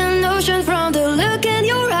 I get a notion from the look in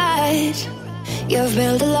your eyes. You've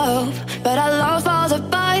built a love, but our love falls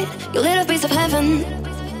apart. You lit a piece of heaven,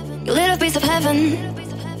 you lit a piece of heaven.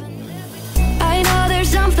 I know there's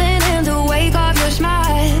something in the wake of your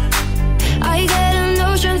smile. I get a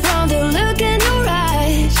notion from the look in your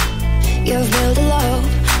eyes. You've built a love,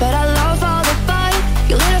 but our love falls apart.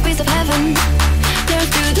 You lit a piece of heaven. There's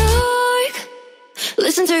too dark.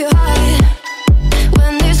 Listen to your heart.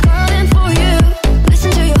 When there's calling for you,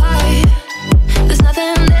 listen to your heart. There's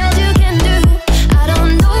nothing else you can do. I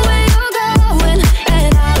don't know where you're going,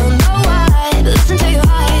 and I don't know why. Listen to your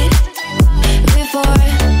heart before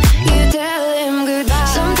you tell him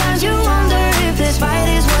goodbye. Sometimes you wonder if this fight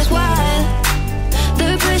is worthwhile.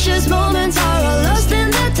 The precious moments are all lost in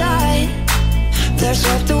the tide. They're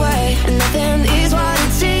swept away, and nothing is what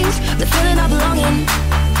it seems. The feeling of belonging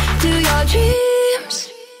to your dreams.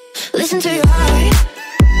 Listen to your heart.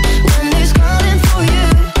 When there's calling for you,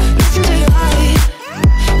 listen to your heart.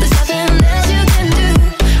 There's nothing else you can do.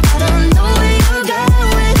 I don't know where you're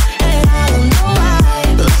going, and I don't know why.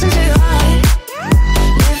 Listen to your heart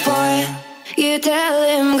before you tell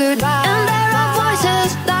him goodbye. And there are voices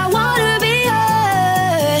that wanna be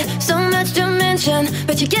heard. So much to mention,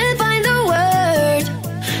 but you can't find the word.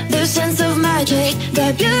 The sense of magic,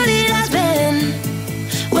 the beauty that's been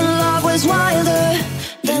when love was wilder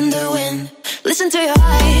than the wind. Listen to your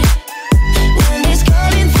heart. When it's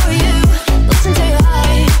calling for you, listen to your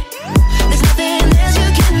heart. There's nothing else you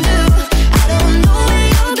can do. I don't know where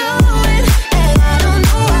you're going, and I don't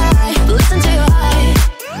know why. Listen to your heart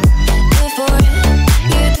before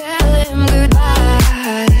you tell him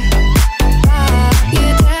goodbye. You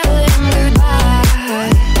tell him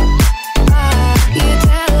goodbye. You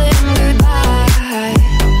tell him goodbye.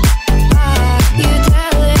 You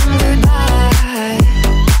tell him goodbye.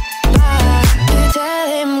 You tell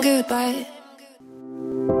him goodbye.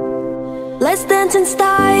 Let's dance in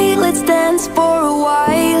style, let's dance for a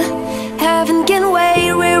while. Haven't given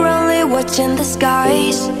watching the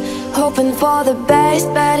skies, hoping for the best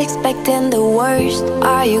but expecting the worst.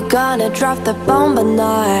 Are you gonna drop the bomb or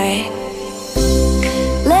not?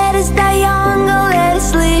 Let us die young or let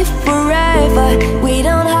us live forever. We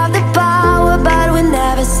don't have the power but we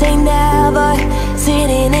never say never.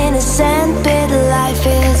 Sitting in a sandpit, life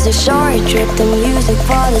is a short trip. The music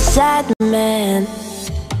for the sad man.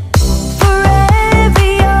 Forever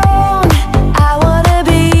young, I wanna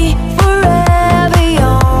be forever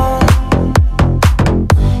young.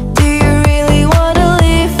 Do you really wanna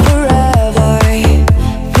live forever,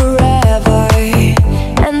 forever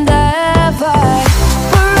and ever?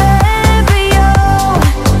 Forever young,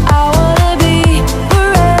 I wanna be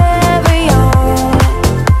forever young.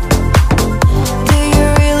 Do you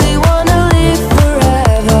really wanna live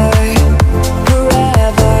forever,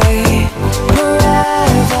 forever,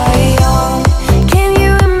 forever young? Can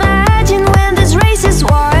you imagine when this race is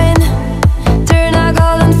won? Turn our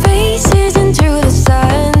golden faces into the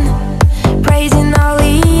sun, praising our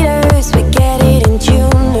leaders, we get it in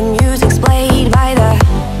tune. The music's played by the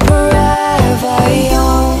forever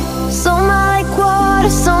young. Some are like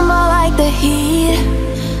water, some are like the heat.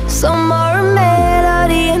 Some are a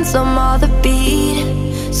melody and some are the beat.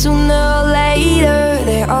 Sooner or later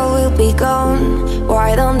they all will be gone.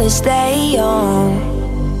 Why don't they stay young?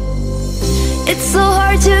 It's so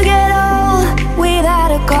hard to get old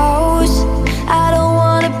without a cause. I don't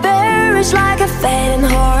wanna perish like a fading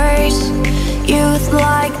horse. Youth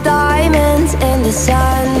like diamonds in the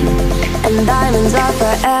sun, and diamonds are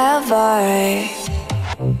forever.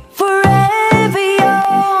 Forever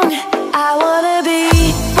young, I wanna be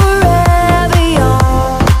forever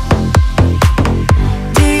young.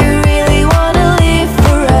 Do you really wanna live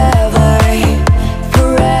forever,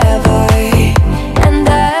 forever and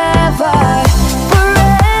ever?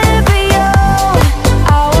 Forever young,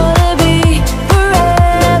 I wanna be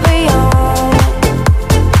forever young.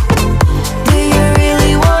 Do you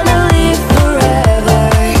really wanna live forever,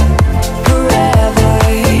 forever,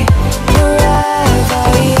 forever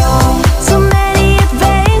young? So many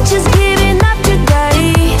adventures giving up today.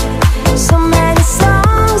 So many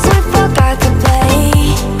songs we forgot to play.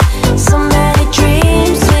 So many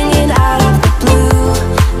dreams swinging out of the blue.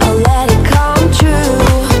 I'll let it come true.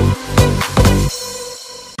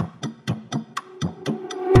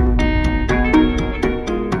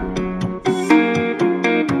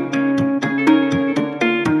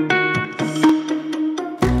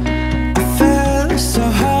 I fell so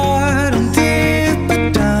hard and deep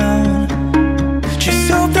down. Just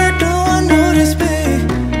hope that no one noticed me.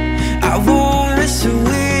 I was so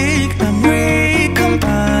weak, I'm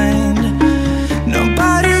recombined.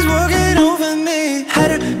 Nobody's working over me. Had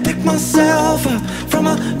to pick myself up from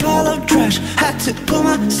a pile of trash. Had to pull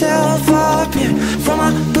myself up, yeah, from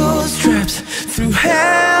my bootstraps. Through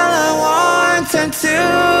hell I wanted to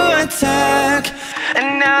attack, and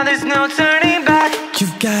now there's no turning back.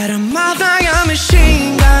 You've got a mouth like a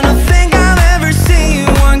machine gun. I think I've ever seen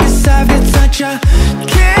one, 'cause I've got such a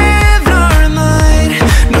Kevlar mind.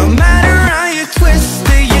 No matter how you twist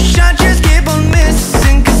it, your shot just keep on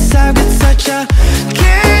missing, 'cause I've got such a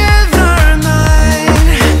Kevlar mind.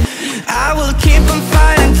 I will keep on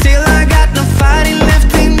fighting till I got no fighting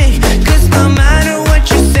left in me, 'cause no matter what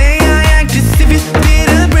you say, I act as if you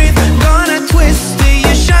didn't breathe. Gonna twist it,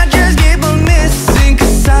 your shot just keep on missing,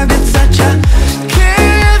 'cause I've got such a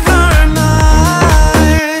Kevlar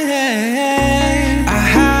mind. I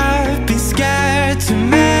have been scared too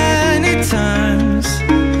many times.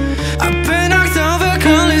 I've been knocked over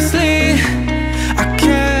carelessly. I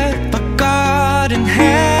kept my guard and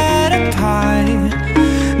head up high.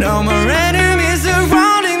 No more enemies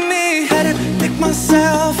surrounding me. Had to pick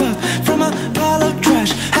myself up from a pile of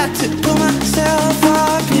trash. Had to pull myself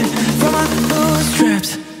up, yeah, from my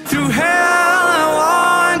bootstraps. Through hell I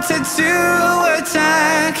wanted to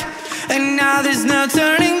attack, and now there's no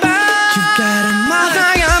turning back. You've got a mouth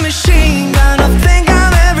like a machine gun. I think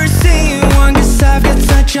I've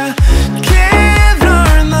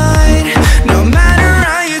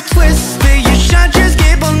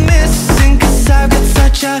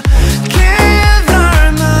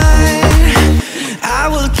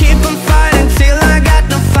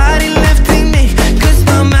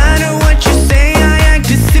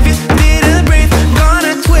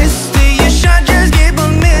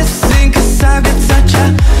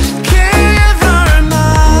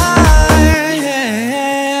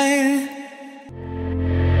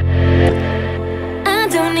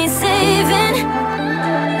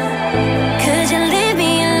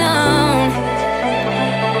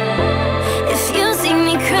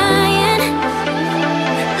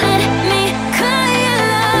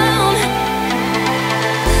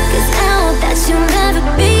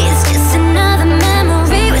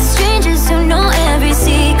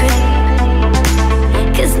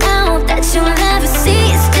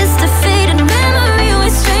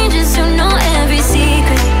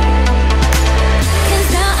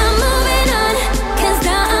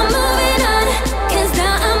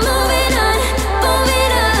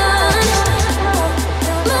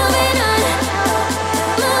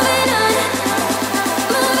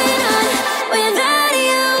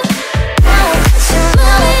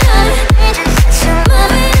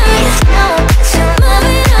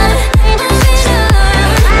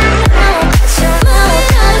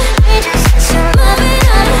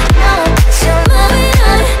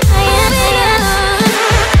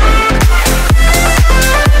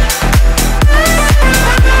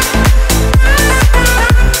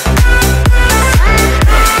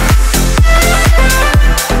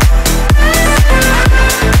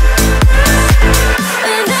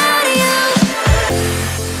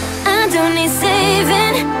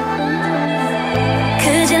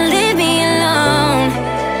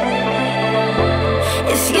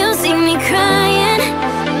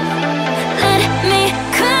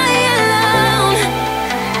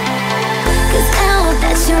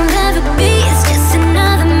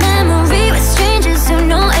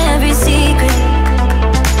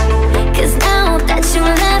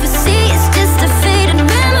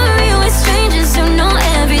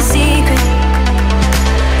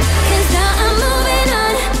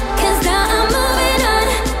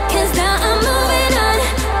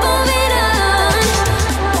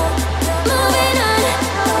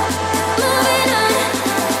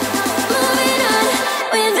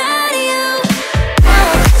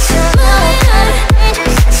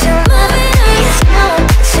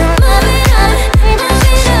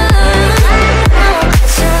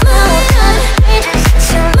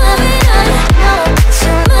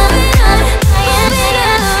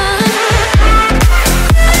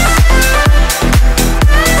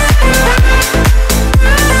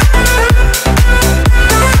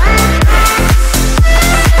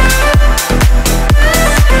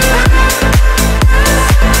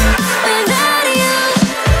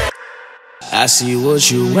I see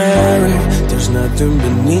what you're wearing, there's nothing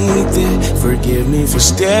beneath it. Forgive me for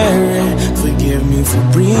staring, forgive me for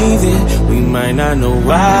breathing. We might not know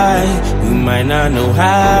why, we might not know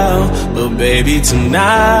how, but baby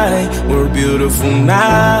tonight, we're beautiful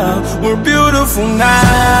now. We're beautiful now.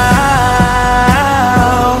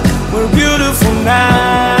 We're beautiful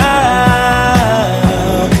now.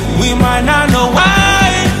 We might not know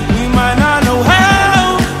why, we might not know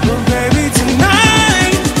how, but baby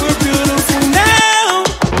tonight, we're beautiful now.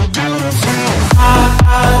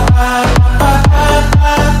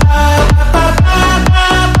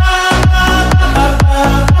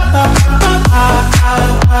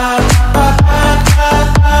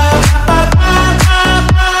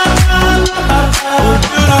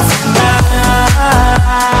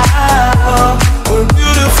 We're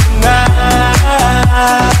beautiful now.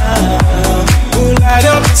 We'll light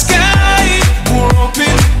up the sky, we'll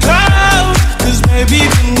open the clouds, 'cause baby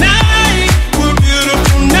tonight, we're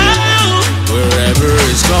beautiful now. Wherever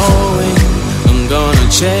it's going, I'm gonna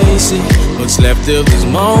chase it. What's left of this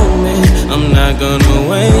moment, I'm not gonna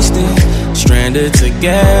waste it. Stranded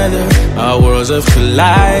together, our worlds have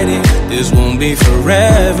collided. This won't be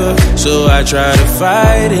forever, so I try to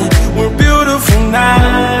fight it. We're beautiful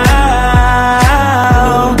now.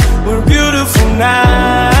 We're beautiful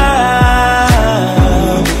now.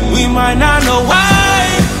 We might not know why,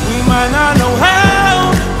 we might not know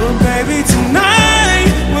how, but baby tonight,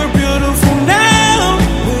 we're beautiful now.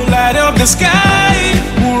 We'll light up the sky,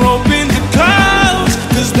 we'll open the clouds,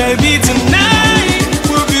 'cause baby tonight,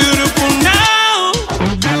 we're beautiful now.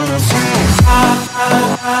 We're beautiful.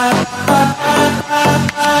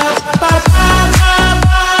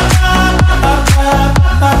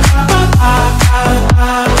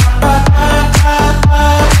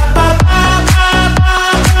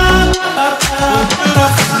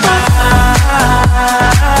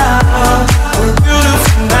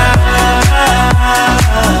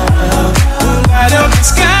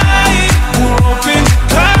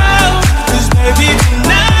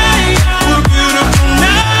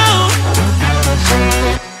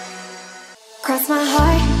 Cross my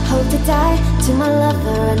heart, hope to die. To my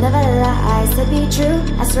lover, I never lie. Said be true,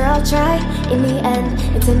 I swear I'll try. In the end,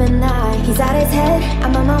 it's him and I. He's out his head,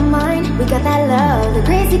 I'm on my mind. We got that love, the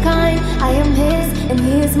crazy kind. I am his, and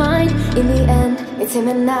he is mine. In the end, it's him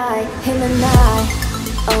and I, him and I.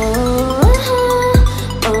 Oh,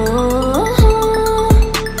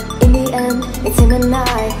 in the end, it's him and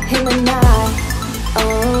I, him and I. Oh,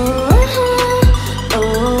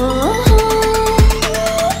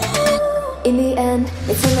 in the end,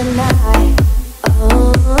 it's him and I.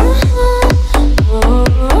 Oh,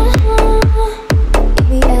 in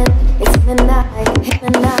the end, it's him and I, him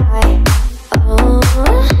and I. Oh,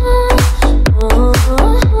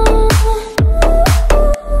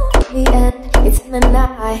 in the end, it's him and I.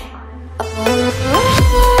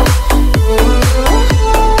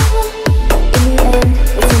 In the end,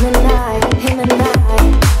 it's him and I, him and I.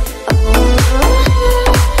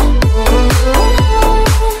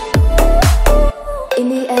 In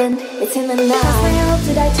the end, it's him and I. I swear I hope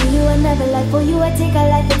to die to you and never lie for you. I take a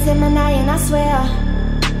life, it's him and I swear.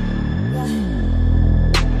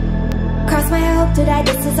 Cross my heart, hope to die,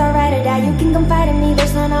 this is our ride or die. You can confide in me,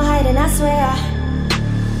 there's no hiding, I swear.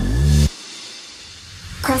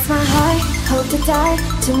 Cross my heart, hope to die.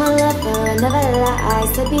 To my lover, I never lie.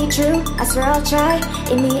 Said be true, I swear I'll try.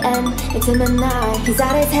 In the end, it's him and I. He's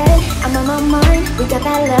out his head, I'm on my mind. We got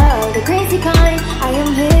that love, the crazy kind. I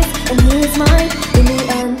am his, and he is mine. In the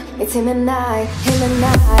end, it's him and I, him and I.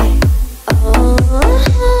 Oh,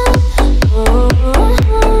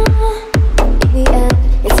 in the end,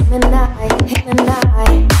 it's him and I, him and I.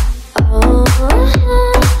 Oh,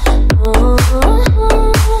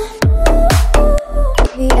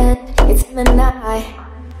 in the end, it's him and I.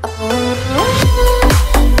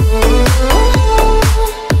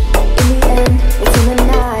 In the end, it's him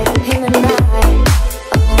and I, him and I.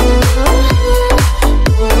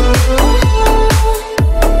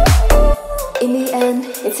 In the end,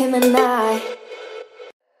 it's him and I.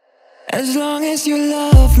 As long as you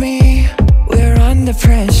love me, we're under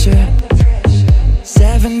pressure.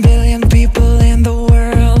 7 billion people in the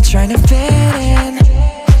world trying to fit in.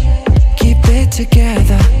 Keep it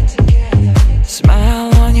together.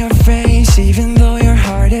 Smile on your face even though your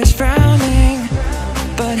heart is frowning.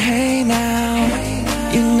 But hey now,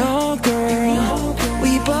 you know girl,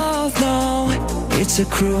 we both know it's a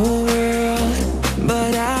cruel world.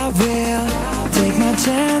 But I will take my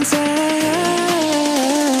chances.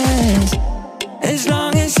 As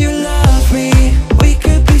long as you love me, we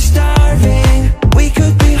could be starving, we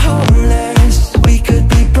could be homeless, we could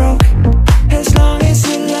be broke. As long as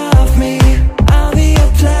you love me,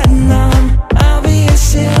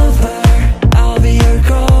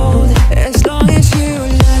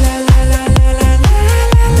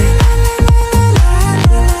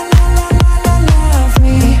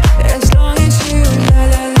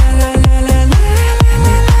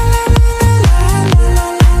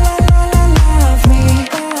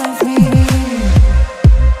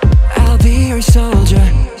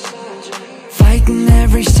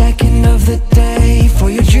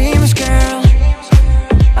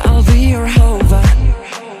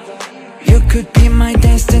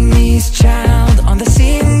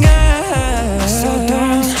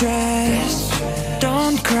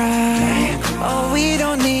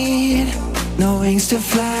 to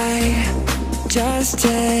fly. Just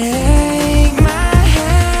take my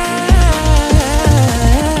hand.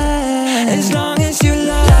 As long as you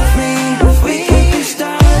love me, we could be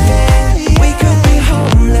starving, we could be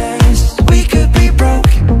homeless, we could be broke.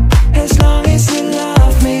 As long as you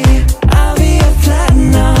love me, I'll be your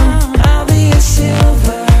platinum, I'll be your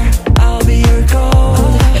silver, I'll be your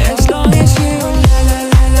gold. As long as you love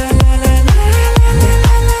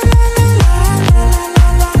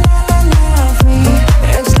me,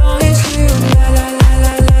 as long as you love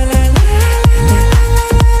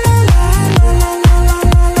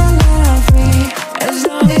me, as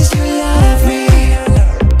long as you love me,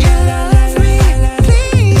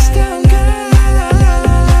 please don't go.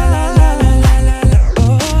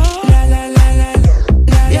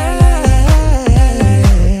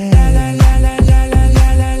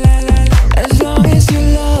 As long as you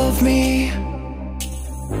love me.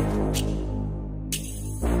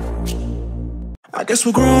 I guess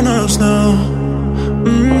we're grown-ups now.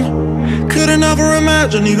 Couldn't ever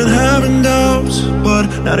imagine even having doubts, but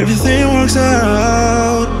not everything works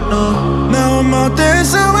out, no. Now I'm out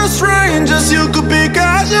dancing with strangers. You could be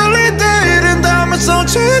casually dating them, it's all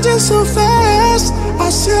changing so fast. I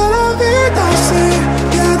still love it, I say,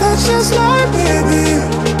 yeah, that's just life, baby.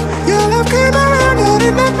 Your love came around and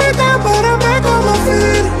it knocked me down, but I'm back on my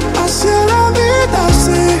feet. I still love it, I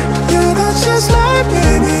say, yeah, that's just life,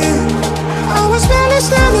 baby. I was barely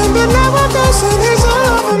standing, but now I'm dancing, he's all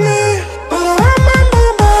over me.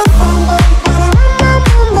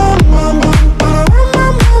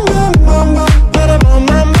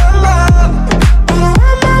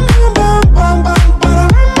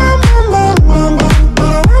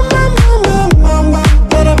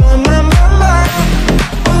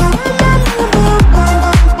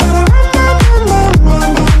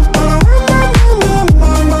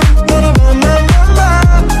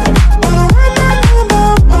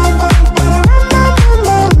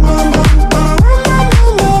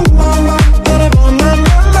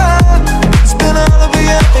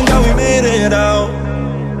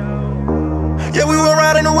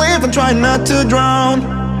 Not to drown.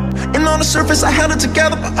 And on the surface I held it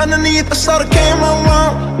together, but underneath I sort of came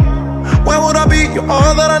around. Where would I be? You're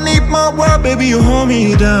all that I need, my world, baby, you hold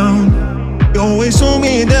me down. You always hold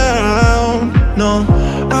me down. No,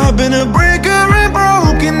 I've been a breaker and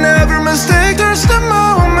broken. Every mistake, there's the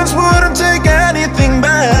moments wouldn't take